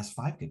as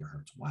 5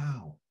 gigahertz.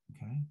 Wow,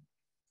 okay.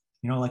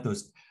 You know, like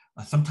those,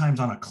 sometimes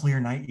on a clear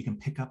night, you can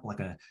pick up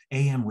like an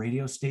AM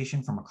radio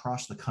station from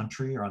across the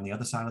country or on the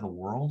other side of the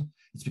world.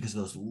 It's because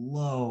of those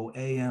low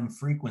AM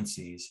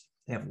frequencies,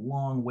 they have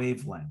long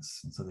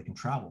wavelengths, and so they can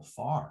travel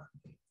far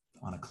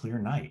on a clear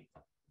night,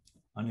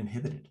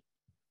 uninhibited.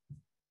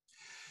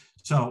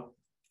 So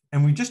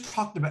And we just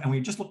talked about, and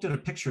we just looked at a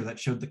picture that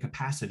showed the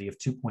capacity of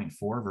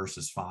 2.4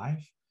 versus 5.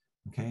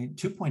 Okay,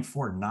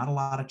 2.4, not a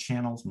lot of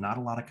channels, not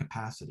a lot of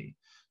capacity.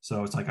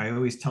 So it's like I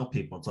always tell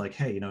people, it's like,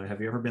 hey,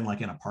 have you ever been like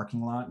in a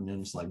parking lot and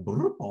then it's like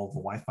all the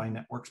Wi-Fi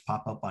networks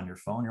pop up on your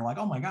phone? You're like,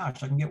 oh my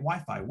gosh, I can get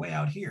Wi-Fi way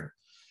out here.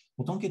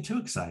 Well, don't get too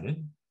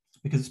excited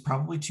because it's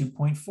probably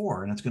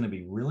 2.4 and it's going to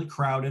be really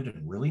crowded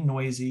and really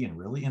noisy and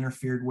really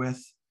interfered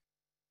with.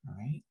 All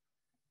right,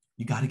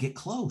 you got to get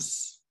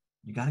close.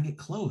 You got to get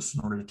close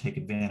in order to take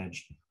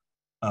advantage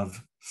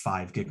of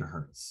 5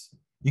 gigahertz.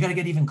 You got to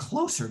get even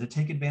closer to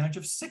take advantage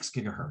of 6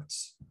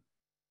 gigahertz.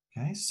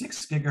 Okay,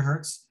 6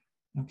 gigahertz.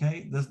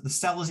 Okay, the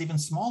cell is even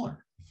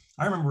smaller.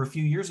 I remember a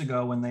few years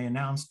ago when they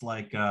announced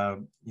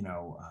 60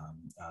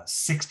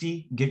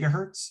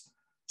 gigahertz.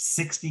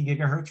 60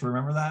 gigahertz,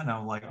 remember that? And I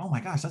was like, oh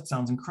my gosh, that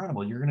sounds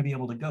incredible. You're going to be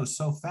able to go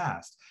so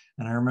fast.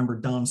 And I remember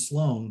Don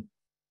Sloan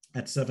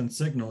at 7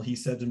 Signal, he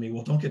said to me,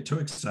 well, don't get too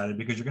excited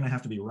because you're going to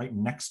have to be right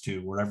next to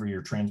wherever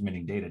you're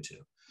transmitting data to.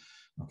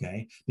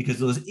 Okay, because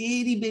those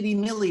itty bitty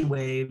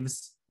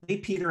milliwaves, they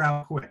peter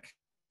out quick.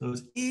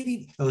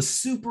 Those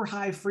super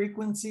high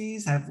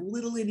frequencies have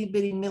little itty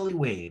bitty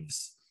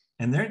milliwaves,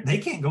 and they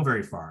can't go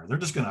very far. They're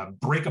just going to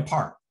break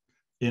apart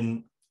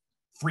in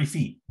 3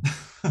 feet.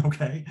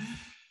 Okay,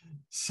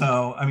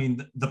 so I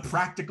mean the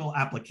practical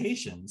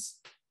applications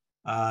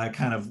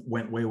kind of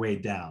went way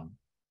down.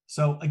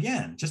 So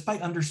again, just by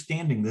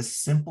understanding this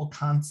simple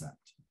concept,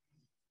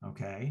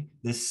 okay,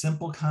 this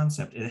simple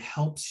concept, it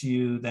helps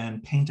you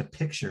then paint a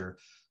picture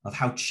of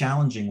how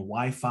challenging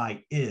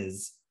Wi-Fi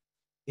is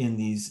in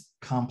these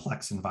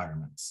complex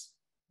environments,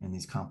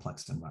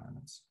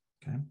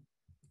 okay?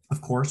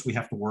 Of course, we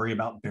have to worry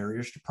about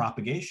barriers to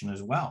propagation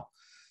as well.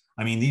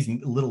 I mean, these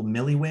little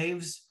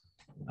milliwaves,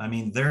 I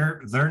mean,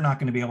 they're not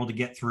going to be able to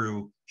get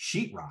through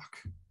sheetrock.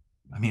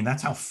 I mean,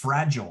 that's how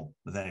fragile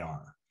they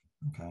are,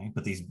 okay?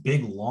 But these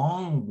big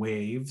long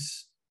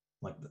waves,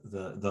 like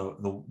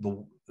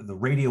the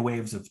radio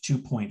waves of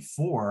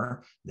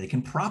 2.4, they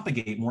can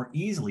propagate more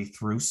easily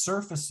through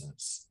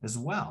surfaces as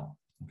well,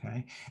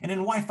 okay? And in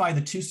Wi-Fi,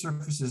 the 2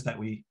 surfaces that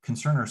we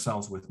concern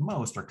ourselves with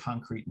most are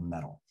concrete and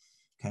metal,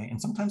 okay?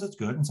 And sometimes it's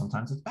good and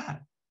sometimes it's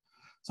bad.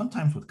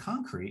 Sometimes with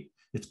concrete,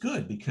 it's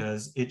good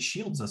because it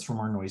shields us from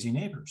our noisy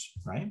neighbors,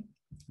 right?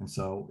 And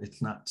so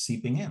it's not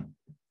seeping in.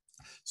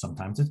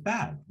 Sometimes it's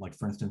bad. Like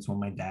for instance, when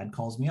my dad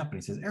calls me up and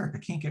he says, Eric, I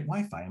can't get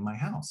Wi-Fi in my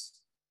house.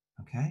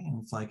 Okay,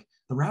 and it's like,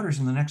 the router's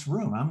in the next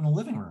room. I'm in the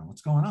living room.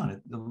 What's going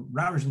on? The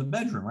router's in the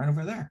bedroom right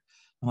over there.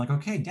 I'm like,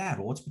 okay, Dad,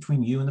 well, what's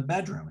between you and the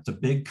bedroom? It's a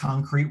big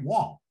concrete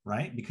wall,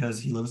 right? Because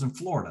he lives in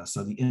Florida.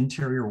 So the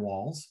interior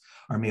walls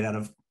are made out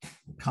of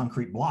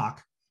concrete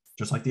block,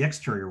 just like the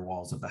exterior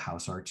walls of the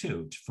house are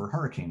too, for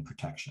hurricane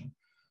protection.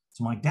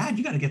 So I'm like, Dad,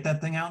 you got to get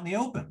that thing out in the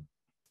open.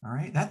 All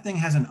right, that thing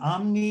has an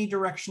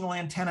omnidirectional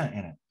antenna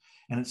in it.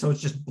 And so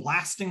it's just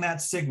blasting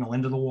that signal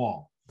into the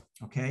wall.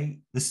 Okay,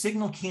 the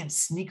signal can't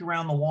sneak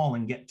around the wall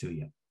and get to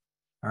you.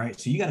 All right,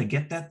 so you got to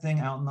get that thing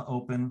out in the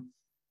open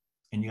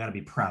and you got to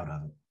be proud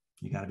of it.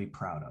 You got to be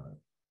proud of it.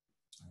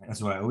 Right?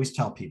 That's what I always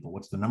tell people.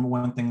 What's the number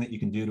one thing that you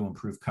can do to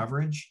improve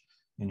coverage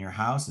in your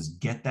house is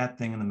get that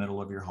thing in the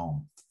middle of your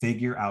home.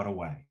 Figure out a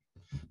way.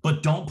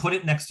 But don't put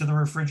it next to the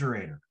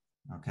refrigerator.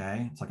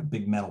 Okay, it's like a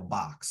big metal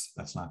box.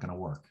 That's not going to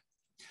work.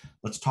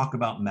 Let's talk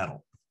about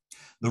metal.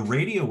 The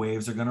radio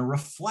waves are going to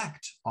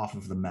reflect off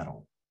of the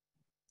metal.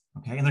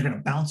 Okay, and they're going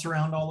to bounce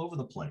around all over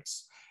the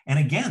place. And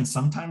again,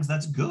 sometimes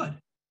that's good.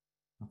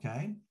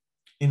 Okay,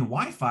 in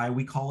Wi-Fi,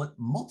 we call it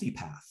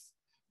multipath,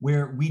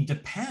 where we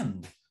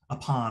depend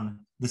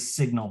upon the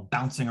signal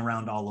bouncing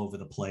around all over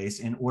the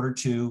place in order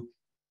to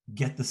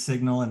get the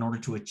signal, in order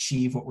to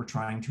achieve what we're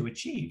trying to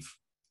achieve.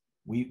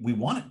 We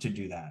want it to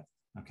do that.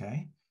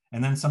 Okay,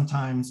 and then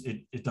sometimes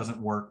it doesn't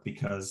work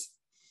because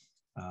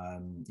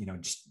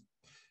just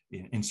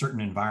in certain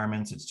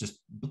environments, it's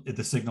just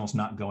the signal's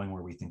not going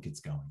where we think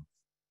it's going.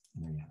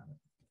 And there you have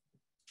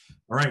it.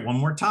 All right, one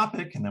more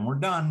topic and then we're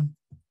done.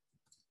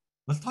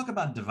 Let's talk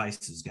about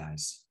devices,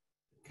 guys.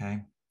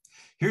 Okay.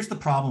 Here's the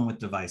problem with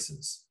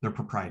devices. They're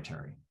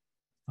proprietary.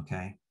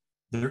 Okay.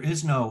 There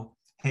is no,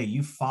 hey,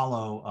 you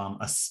follow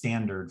a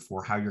standard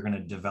for how you're going to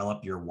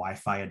develop your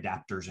Wi-Fi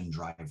adapters and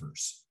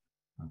drivers.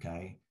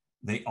 Okay.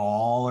 They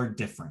all are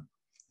different.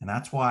 And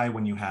that's why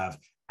when you have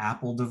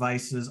Apple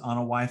devices on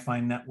a Wi-Fi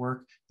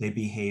network, they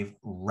behave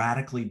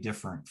radically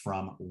different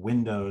from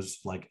Windows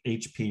like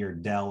HP or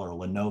Dell or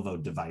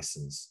Lenovo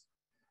devices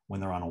when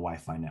they're on a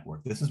Wi-Fi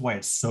network. This is why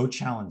it's so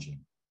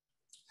challenging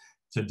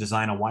to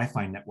design a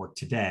Wi-Fi network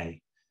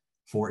today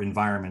for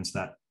environments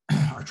that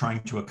are trying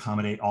to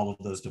accommodate all of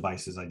those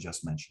devices I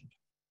just mentioned.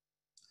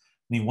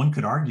 I mean, one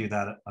could argue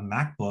that a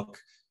MacBook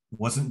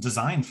wasn't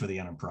designed for the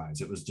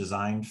enterprise. It was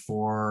designed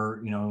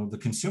for, the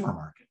consumer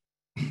market.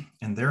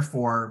 And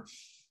therefore,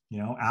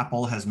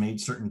 Apple has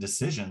made certain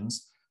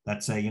decisions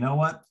that say, you know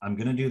what, I'm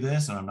going to do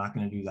this and I'm not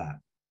going to do that.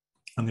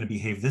 I'm going to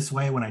behave this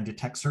way when I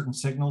detect certain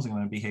signals. I'm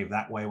going to behave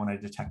that way when I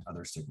detect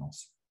other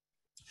signals.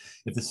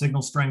 If the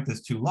signal strength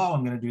is too low,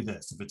 I'm going to do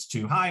this. If it's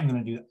too high, I'm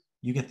going to do that.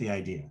 You get the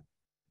idea.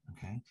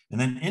 Okay. And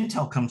then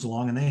Intel comes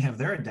along and they have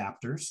their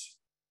adapters,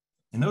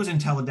 and those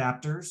Intel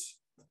adapters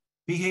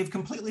behave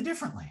completely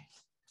differently.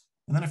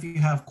 And then if you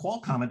have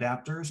Qualcomm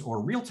adapters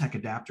or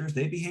Realtek adapters,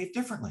 they behave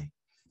differently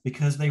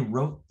because they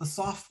wrote the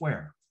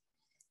software.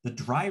 The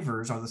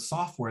drivers are the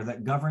software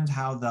that governs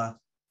how the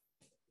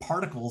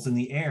particles in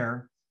the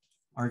air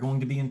are going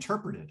to be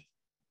interpreted.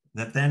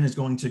 That then is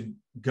going to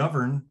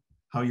govern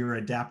how your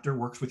adapter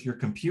works with your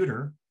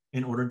computer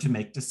in order to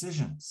make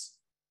decisions.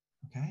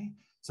 Okay.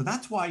 So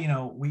that's why,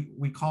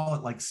 we call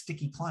it like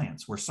sticky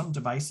clients, where some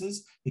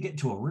devices, they get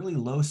to a really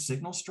low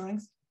signal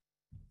strength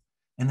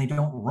and they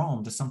don't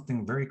roam to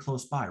something very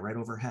close by, right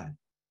overhead.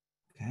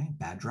 Okay.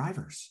 Bad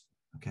drivers.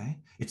 Okay.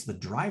 It's the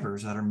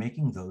drivers that are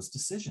making those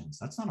decisions.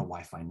 That's not a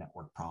Wi-Fi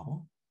network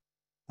problem.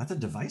 That's a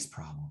device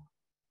problem.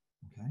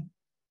 Okay.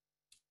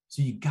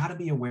 So you got to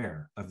be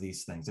aware of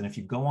these things. And if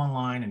you go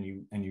online and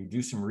you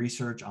do some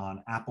research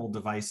on Apple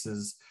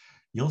devices,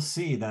 you'll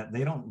see that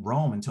they don't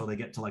roam until they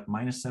get to like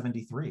minus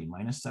 73,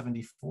 minus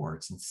 74.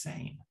 It's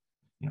insane.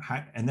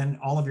 And then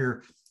all of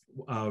your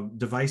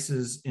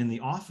devices in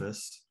the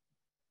office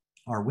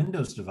are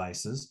Windows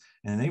devices,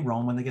 and they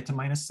roam when they get to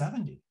minus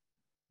 70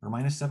 or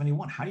minus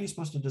 71. How are you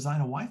supposed to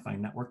design a Wi-Fi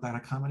network that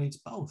accommodates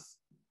both?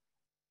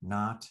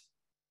 Not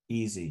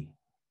easy,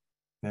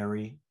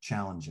 very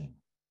challenging.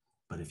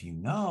 But if you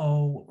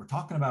know what we're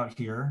talking about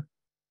here,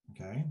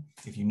 okay,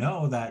 if you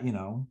know that,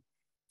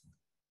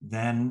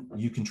 then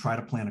you can try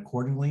to plan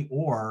accordingly,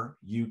 or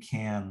you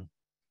can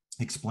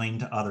explain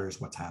to others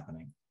what's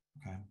happening,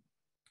 okay?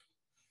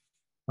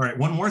 All right,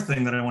 one more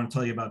thing that I want to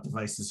tell you about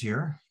devices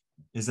here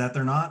is that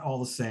they're not all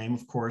the same,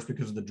 of course,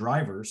 because of the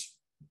drivers,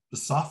 the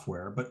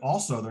software, but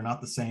also they're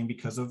not the same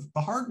because of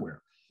the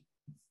hardware,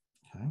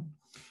 okay?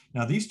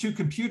 Now, these two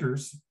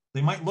computers,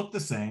 they might look the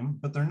same,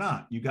 but they're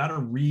not. You got to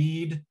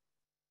read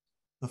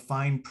the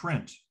fine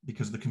print,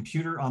 because the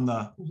computer on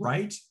the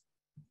right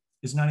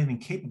is not even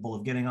capable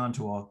of getting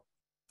onto a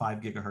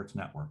 5 gigahertz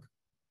network.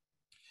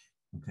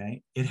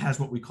 Okay, it has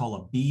what we call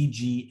a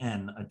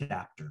BGN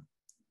adapter.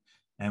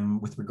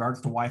 And with regards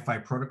to Wi-Fi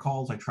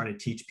protocols, I try to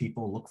teach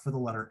people, look for the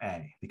letter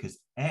A, because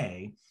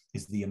A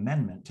is the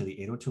amendment to the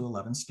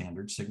 802.11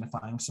 standard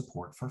signifying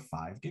support for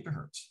 5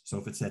 gigahertz. So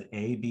if it said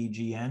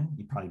ABGN,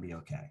 you'd probably be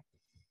okay.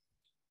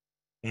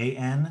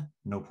 AN,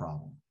 no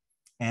problem.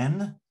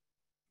 N,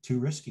 too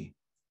risky.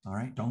 All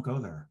right, don't go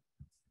there.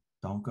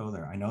 Don't go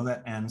there. I know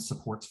that N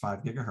supports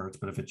 5 gigahertz,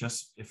 but if it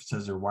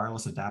says your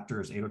wireless adapter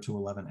is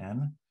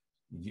 802.11n,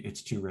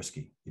 it's too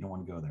risky. You don't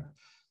want to go there.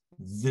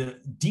 The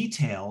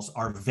details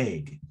are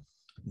vague.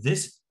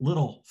 This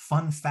little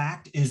fun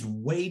fact is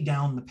way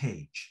down the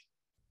page.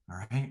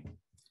 All right.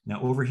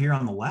 Now over here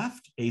on the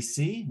left,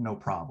 AC, no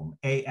problem.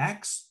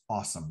 AX,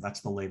 awesome.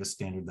 That's the latest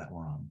standard that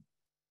we're on.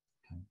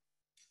 Okay.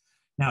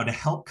 Now to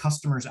help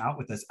customers out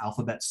with this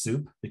alphabet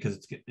soup,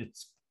 because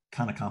it's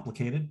kind of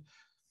complicated,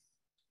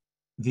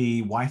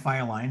 the Wi-Fi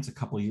Alliance a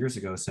couple of years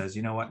ago says,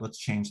 you know what, let's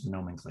change the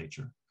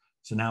nomenclature.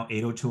 So now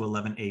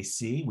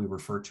 802.11ac we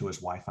refer to as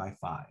Wi-Fi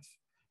 5.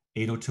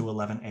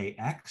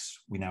 802.11ax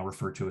we now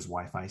refer to as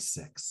Wi-Fi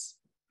 6.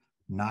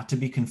 Not to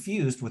be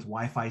confused with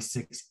Wi-Fi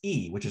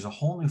 6E, which is a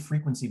whole new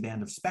frequency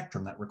band of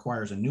spectrum that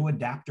requires a new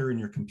adapter in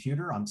your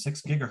computer on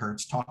 6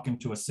 gigahertz talking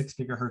to a 6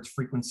 gigahertz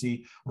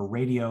frequency or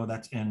radio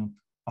that's in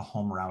a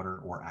home router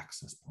or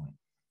access point.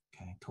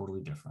 Okay,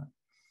 totally different.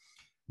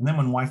 And then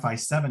when Wi-Fi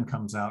 7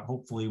 comes out,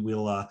 hopefully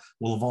we'll have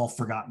all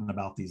forgotten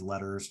about these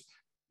letters.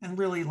 And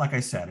really, like I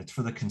said, it's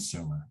for the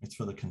consumer. It's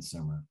for the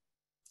consumer.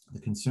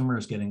 The consumer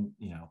is getting,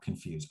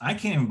 confused. I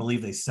can't even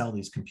believe they sell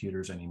these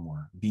computers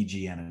anymore,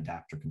 BGN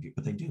adapter compute,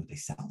 but they do. They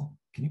sell them.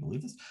 Can you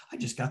believe this? I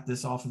just got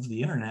this off of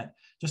the internet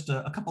just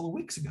a couple of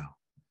weeks ago.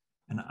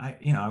 And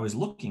I was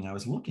looking,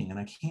 and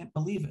I can't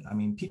believe it. I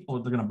mean, they're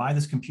going to buy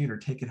this computer,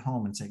 take it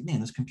home and say,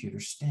 man, this computer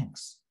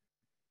stinks.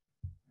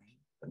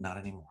 But not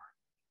anymore.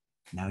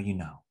 Now you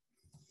know.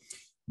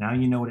 Now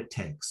you know what it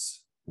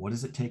takes. What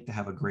does it take to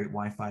have a great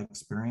Wi-Fi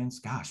experience?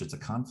 Gosh, it's a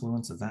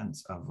confluence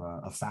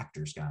of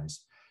factors,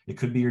 guys. It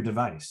could be your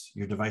device.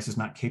 Your device is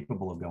not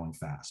capable of going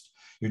fast.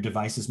 Your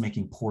device is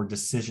making poor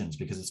decisions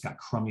because it's got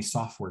crummy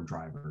software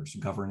drivers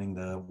governing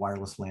the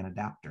wireless LAN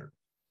adapter.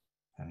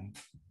 Okay.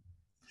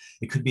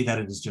 It could be that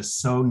it is just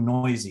so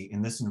noisy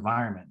in this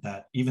environment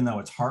that even though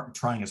it's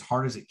trying as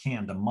hard as it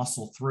can to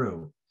muscle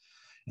through,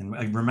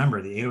 and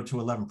remember the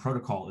 802.11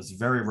 protocol is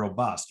very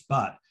robust,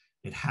 but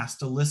it has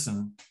to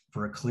listen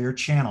for a clear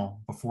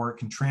channel before it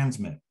can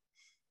transmit.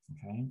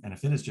 Okay. And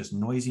if it is just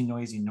noisy,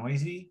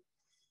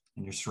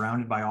 and you're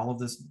surrounded by all of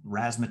this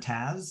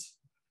razzmatazz,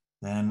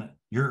 then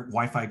your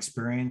Wi-Fi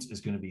experience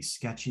is going to be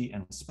sketchy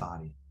and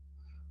spotty.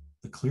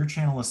 The clear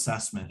channel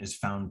assessment is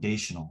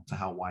foundational to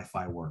how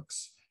Wi-Fi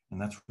works.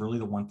 And that's really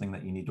the one thing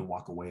that you need to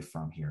walk away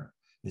from here,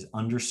 is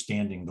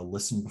understanding the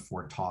listen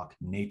before talk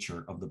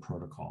nature of the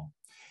protocol.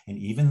 And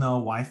even though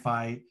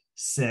Wi-Fi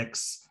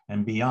 6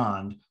 and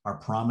beyond are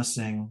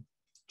promising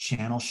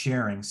channel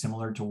sharing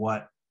similar to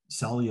what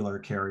cellular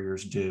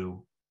carriers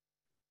do,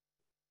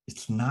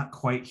 it's not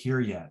quite here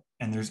yet.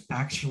 And there's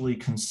actually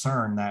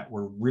concern that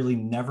we're really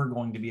never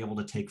going to be able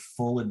to take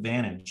full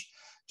advantage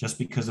just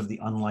because of the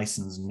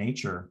unlicensed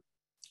nature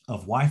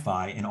of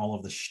Wi-Fi and all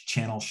of the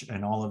channels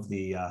and all of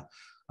the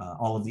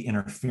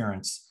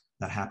interference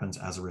that happens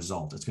as a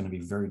result. It's going to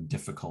be very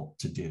difficult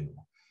to do.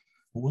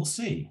 But we'll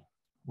see.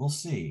 We'll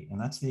see.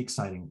 And that's the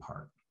exciting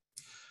part.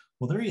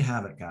 Well, there you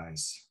have it,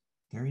 guys.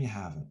 There you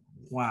have it.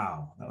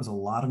 Wow. That was a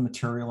lot of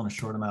material in a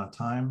short amount of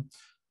time.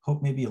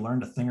 Hope maybe you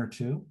learned a thing or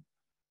two.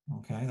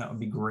 Okay, that would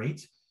be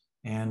great.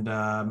 And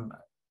I'm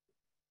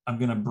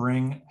going to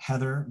bring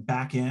Heather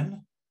back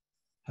in.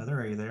 Heather,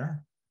 are you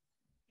there?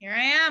 Here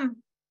I am.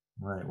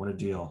 All right, what a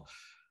deal.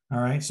 All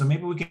right, so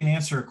maybe we can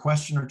answer a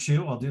question or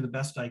two. I'll do the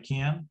best I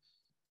can.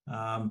 You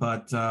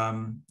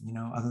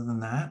know, other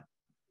than that,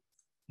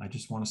 I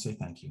just want to say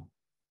thank you.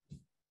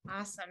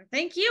 Awesome.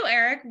 Thank you,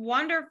 Eric.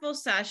 Wonderful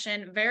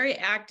session. Very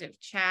active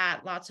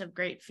chat. Lots of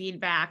great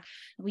feedback.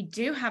 We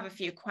do have a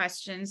few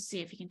questions. See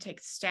if you can take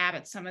a stab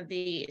at some of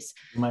these.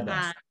 My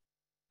best.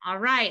 All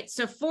right.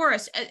 So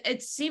Forrest,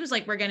 it seems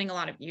like we're getting a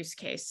lot of use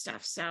case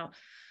stuff. So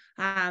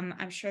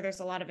I'm sure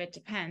there's a lot of it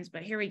depends,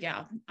 but here we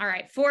go. All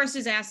right. Forrest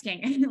is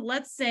asking,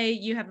 let's say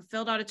you have a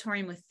filled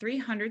auditorium with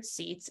 300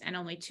 seats and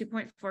only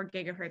 2.4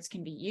 gigahertz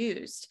can be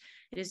used.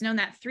 It is known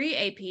that 3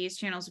 APs,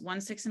 channels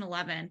 1, 6, and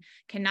 11,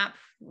 cannot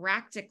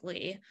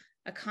practically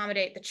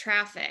accommodate the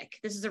traffic.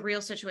 This is a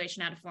real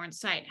situation at a foreign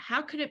site.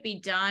 How could it be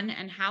done,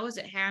 and how was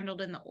it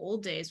handled in the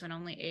old days when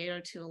only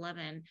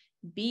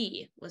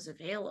 802.11b was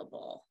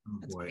available? Oh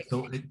boy.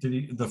 So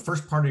the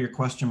first part of your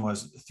question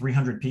was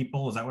 300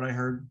 people. Is that what I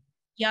heard?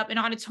 Yep, an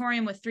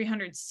auditorium with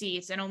 300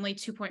 seats and only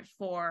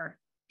 2.4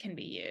 can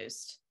be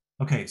used.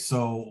 Okay,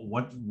 so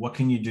what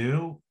can you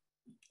do?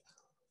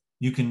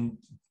 You can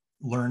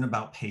learn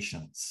about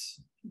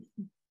patience.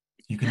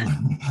 You can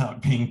learn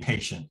about being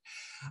patient.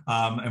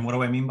 And what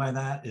do I mean by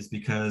that is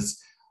because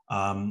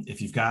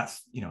if you've got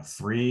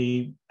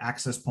 3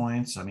 access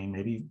points, I mean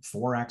maybe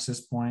 4 access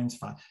points,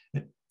 5,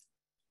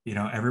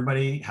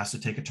 everybody has to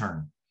take a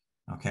turn.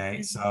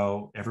 Okay,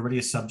 so everybody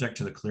is subject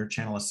to the clear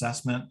channel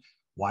assessment.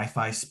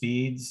 Wi-Fi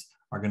speeds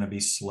are going to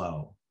be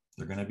slow.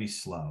 They're going to be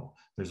slow.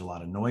 There's a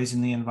lot of noise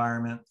in the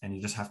environment, and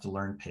you just have to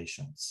learn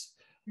patience.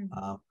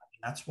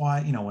 That's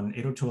why, when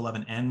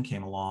 802.11n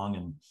came along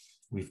and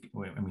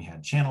we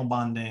had channel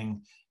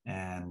bonding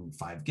and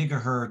 5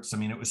 gigahertz, I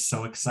mean, it was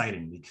so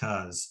exciting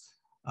because,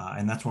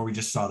 and that's where we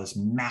just saw this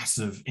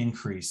massive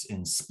increase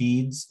in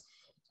speeds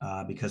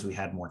because we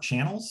had more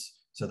channels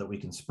so that we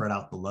can spread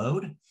out the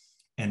load,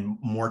 and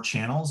more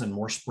channels and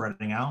more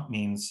spreading out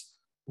means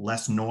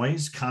less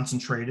noise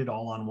concentrated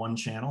all on one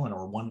channel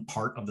or one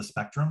part of the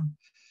spectrum.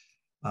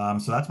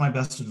 So that's my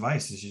best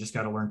advice, is you just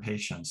got to learn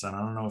patience. And I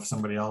don't know if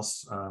somebody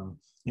else,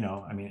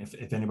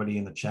 if anybody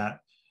in the chat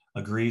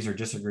agrees or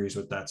disagrees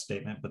with that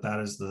statement, but that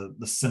is the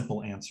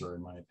simple answer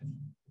in my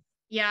opinion.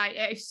 Yeah,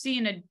 I've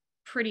seen a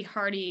pretty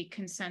hearty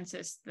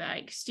consensus.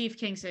 Like Steve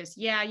King says,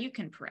 yeah, you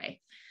can pray.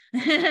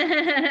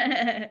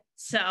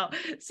 So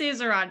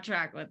Caesar on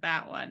track with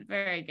that one.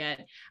 Very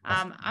good.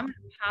 I'm going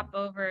to hop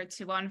over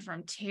to one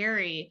from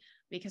Terry,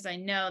 because I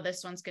know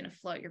this one's going to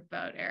float your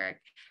boat, Eric.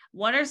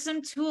 What are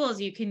some tools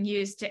you can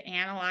use to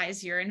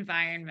analyze your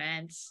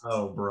environment?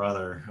 Oh,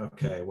 brother.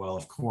 Okay. Well,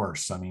 of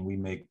course. I mean, we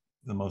make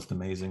the most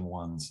amazing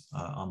ones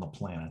on the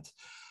planet.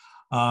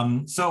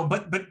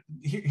 But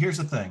here's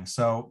the thing.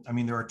 So, I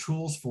mean, there are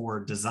tools for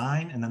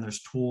design, and then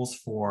there's tools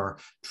for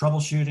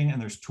troubleshooting,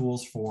 and there's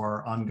tools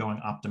for ongoing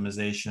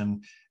optimization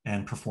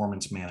and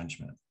performance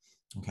management.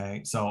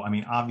 Okay. So, I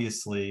mean,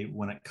 obviously,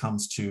 when it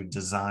comes to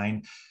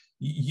design,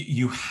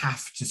 you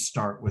have to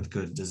start with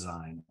good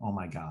design. Oh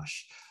my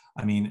gosh.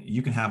 I mean,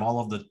 you can have all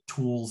of the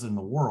tools in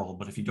the world,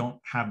 but if you don't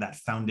have that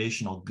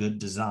foundational good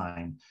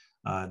design,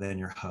 then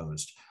you're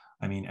hosed.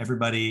 I mean,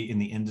 everybody in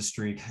the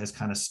industry has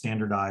kind of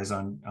standardized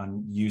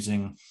on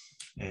using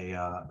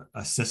a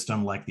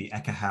system like the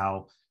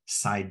Ekahau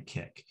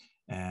Sidekick.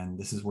 And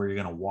this is where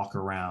you're going to walk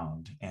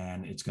around,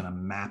 and it's going to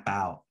map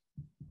out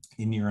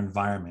in your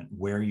environment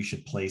where you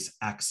should place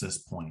access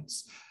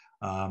points,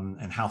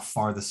 and how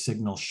far the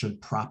signal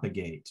should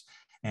propagate,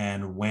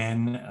 and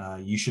when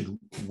you should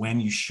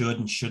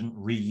and shouldn't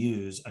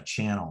reuse a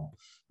channel.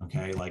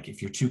 Okay, like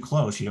if you're too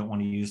close, you don't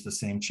want to use the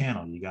same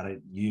channel. You got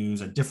to use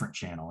a different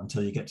channel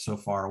until you get so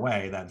far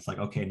away that it's like,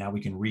 okay, now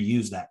we can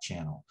reuse that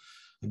channel.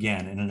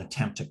 Again, in an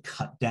attempt to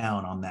cut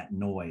down on that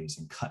noise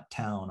and cut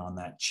down on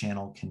that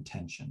channel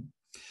contention.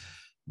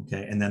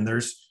 Okay, and then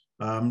there's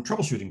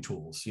troubleshooting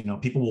tools.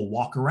 People will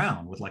walk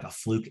around with like a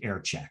Fluke air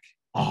check.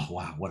 Oh,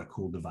 wow, what a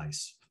cool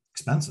device.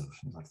 Expensive,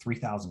 it's like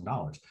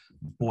 $3,000.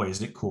 Boy,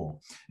 is it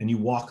cool. And you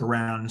walk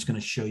around, it's going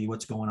to show you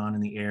what's going on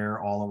in the air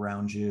all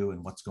around you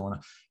and what's going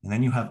on. And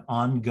then you have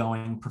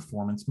ongoing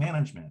performance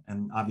management.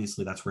 And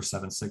obviously that's where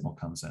 7 Signal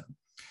comes in.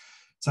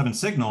 7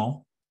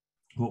 Signal,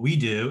 what we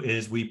do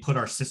is we put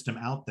our system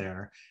out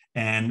there,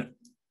 and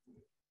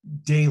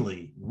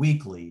daily,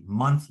 weekly,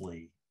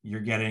 monthly,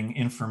 you're getting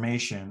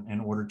information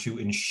in order to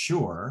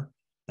ensure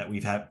that we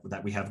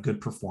have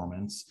good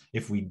performance.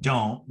 If we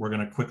don't, we're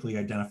going to quickly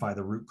identify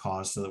the root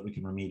cause so that we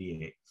can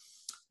remediate.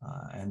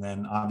 And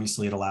then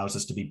obviously it allows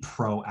us to be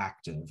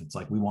proactive. It's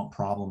like we want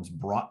problems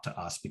brought to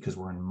us because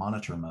we're in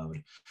monitor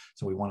mode.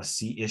 So we want to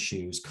see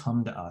issues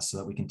come to us so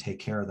that we can take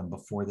care of them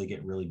before they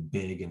get really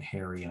big and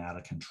hairy and out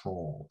of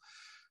control.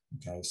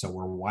 Okay, so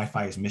where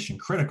Wi-Fi is mission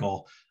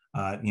critical,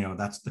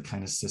 that's the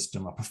kind of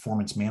system, a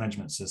performance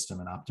management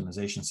system and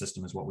optimization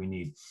system is what we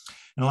need.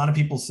 And a lot of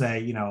people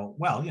say,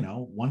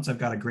 once I've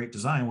got a great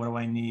design, what do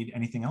I need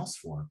anything else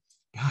for?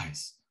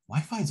 Guys,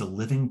 Wi-Fi is a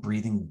living,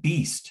 breathing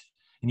beast.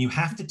 And you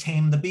have to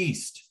tame the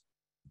beast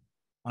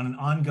on an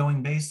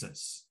ongoing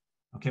basis.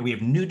 Okay, we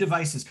have new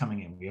devices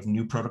coming in. We have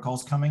new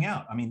protocols coming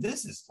out. I mean,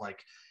 this is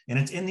like, and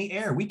it's in the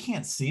air. We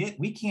can't see it.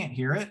 We can't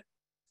hear it,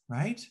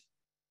 right?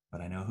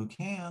 But I know who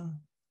can.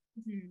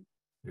 Mm-hmm.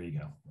 There you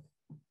go.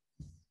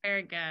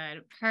 Very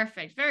good.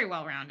 Perfect. Very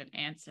well-rounded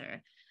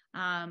answer.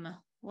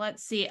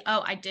 Let's see.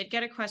 Oh, I did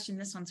get a question.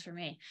 This one's for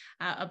me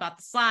about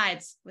the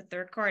slides with the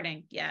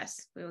recording.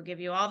 Yes, we will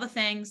give you all the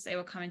things. They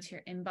will come into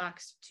your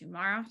inbox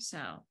tomorrow.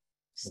 So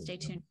stay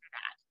tuned for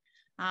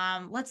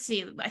that. Let's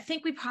see. I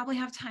think we probably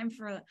have time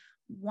for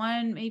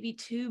one, maybe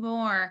two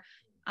more.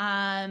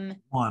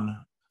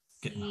 One.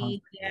 Getting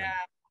hungry. Yeah.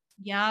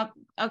 Yep.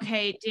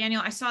 Okay,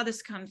 Daniel, I saw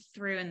this come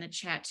through in the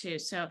chat too.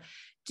 So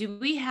do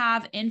we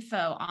have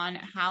info on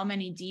how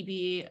much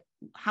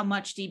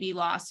DB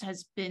loss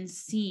has been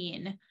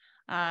seen?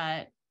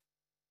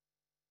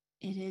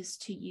 It is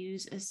to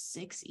use a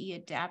 6E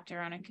adapter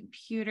on a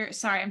computer.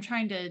 Sorry, I'm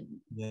trying to.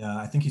 Yeah,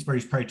 I think he's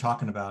probably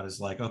talking about is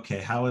like,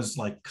 okay, how is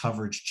like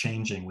coverage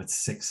changing with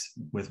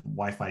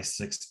Wi-Fi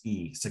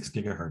 6E, 6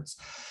 gigahertz?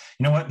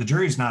 You know what? The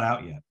jury's not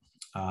out yet.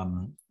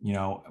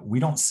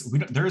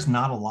 There is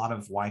not a lot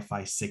of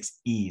Wi-Fi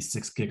 6E,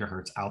 6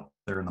 gigahertz out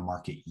there in the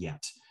market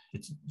yet.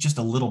 It's just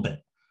a little bit.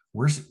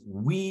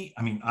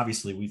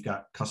 Obviously we've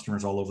got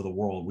customers all over the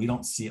world. We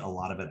don't see a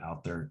lot of it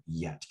out there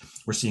yet.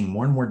 We're seeing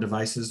more and more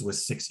devices with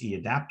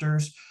 6E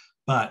adapters,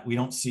 but we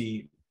don't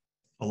see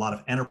a lot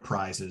of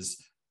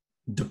enterprises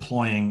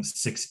deploying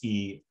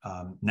 6E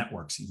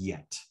networks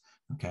yet.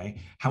 Okay.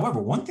 However,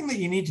 one thing that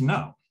you need to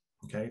know.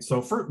 Okay. So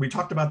first we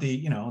talked about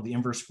the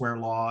inverse square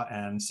law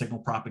and signal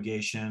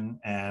propagation,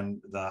 and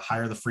the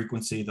higher the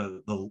frequency,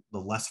 the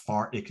less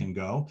far it can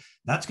go.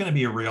 That's going to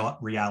be a real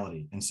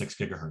reality in 6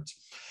 gigahertz.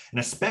 And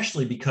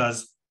especially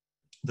because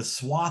the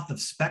swath of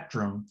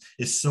spectrum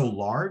is so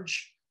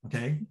large,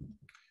 okay?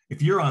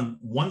 If you're on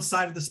one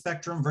side of the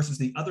spectrum versus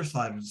the other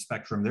side of the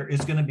spectrum, there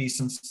is going to be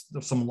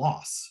some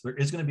loss. There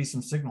is going to be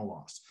some signal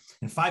loss.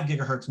 In 5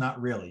 gigahertz,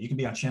 not really. You can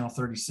be on channel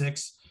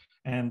 36,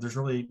 and there's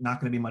really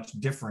not going to be much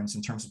difference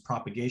in terms of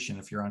propagation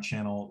if you're on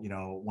channel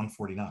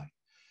 149.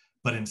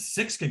 But in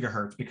 6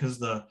 gigahertz, because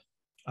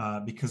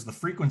the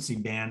frequency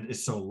band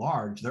is so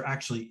large, there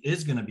actually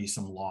is going to be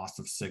some loss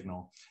of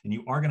signal, and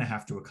you are going to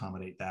have to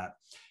accommodate that.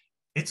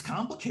 It's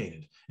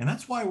complicated, and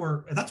that's why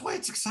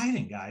it's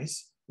exciting,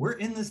 guys. We're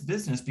in this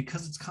business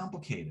because it's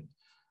complicated,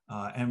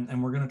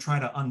 and we're going to try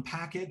to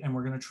unpack it, and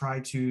we're going to try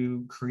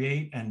to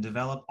create and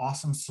develop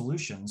awesome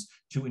solutions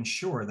to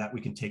ensure that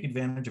we can take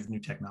advantage of new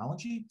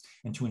technology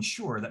and to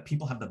ensure that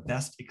people have the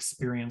best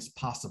experience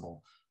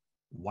possible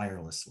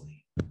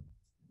wirelessly.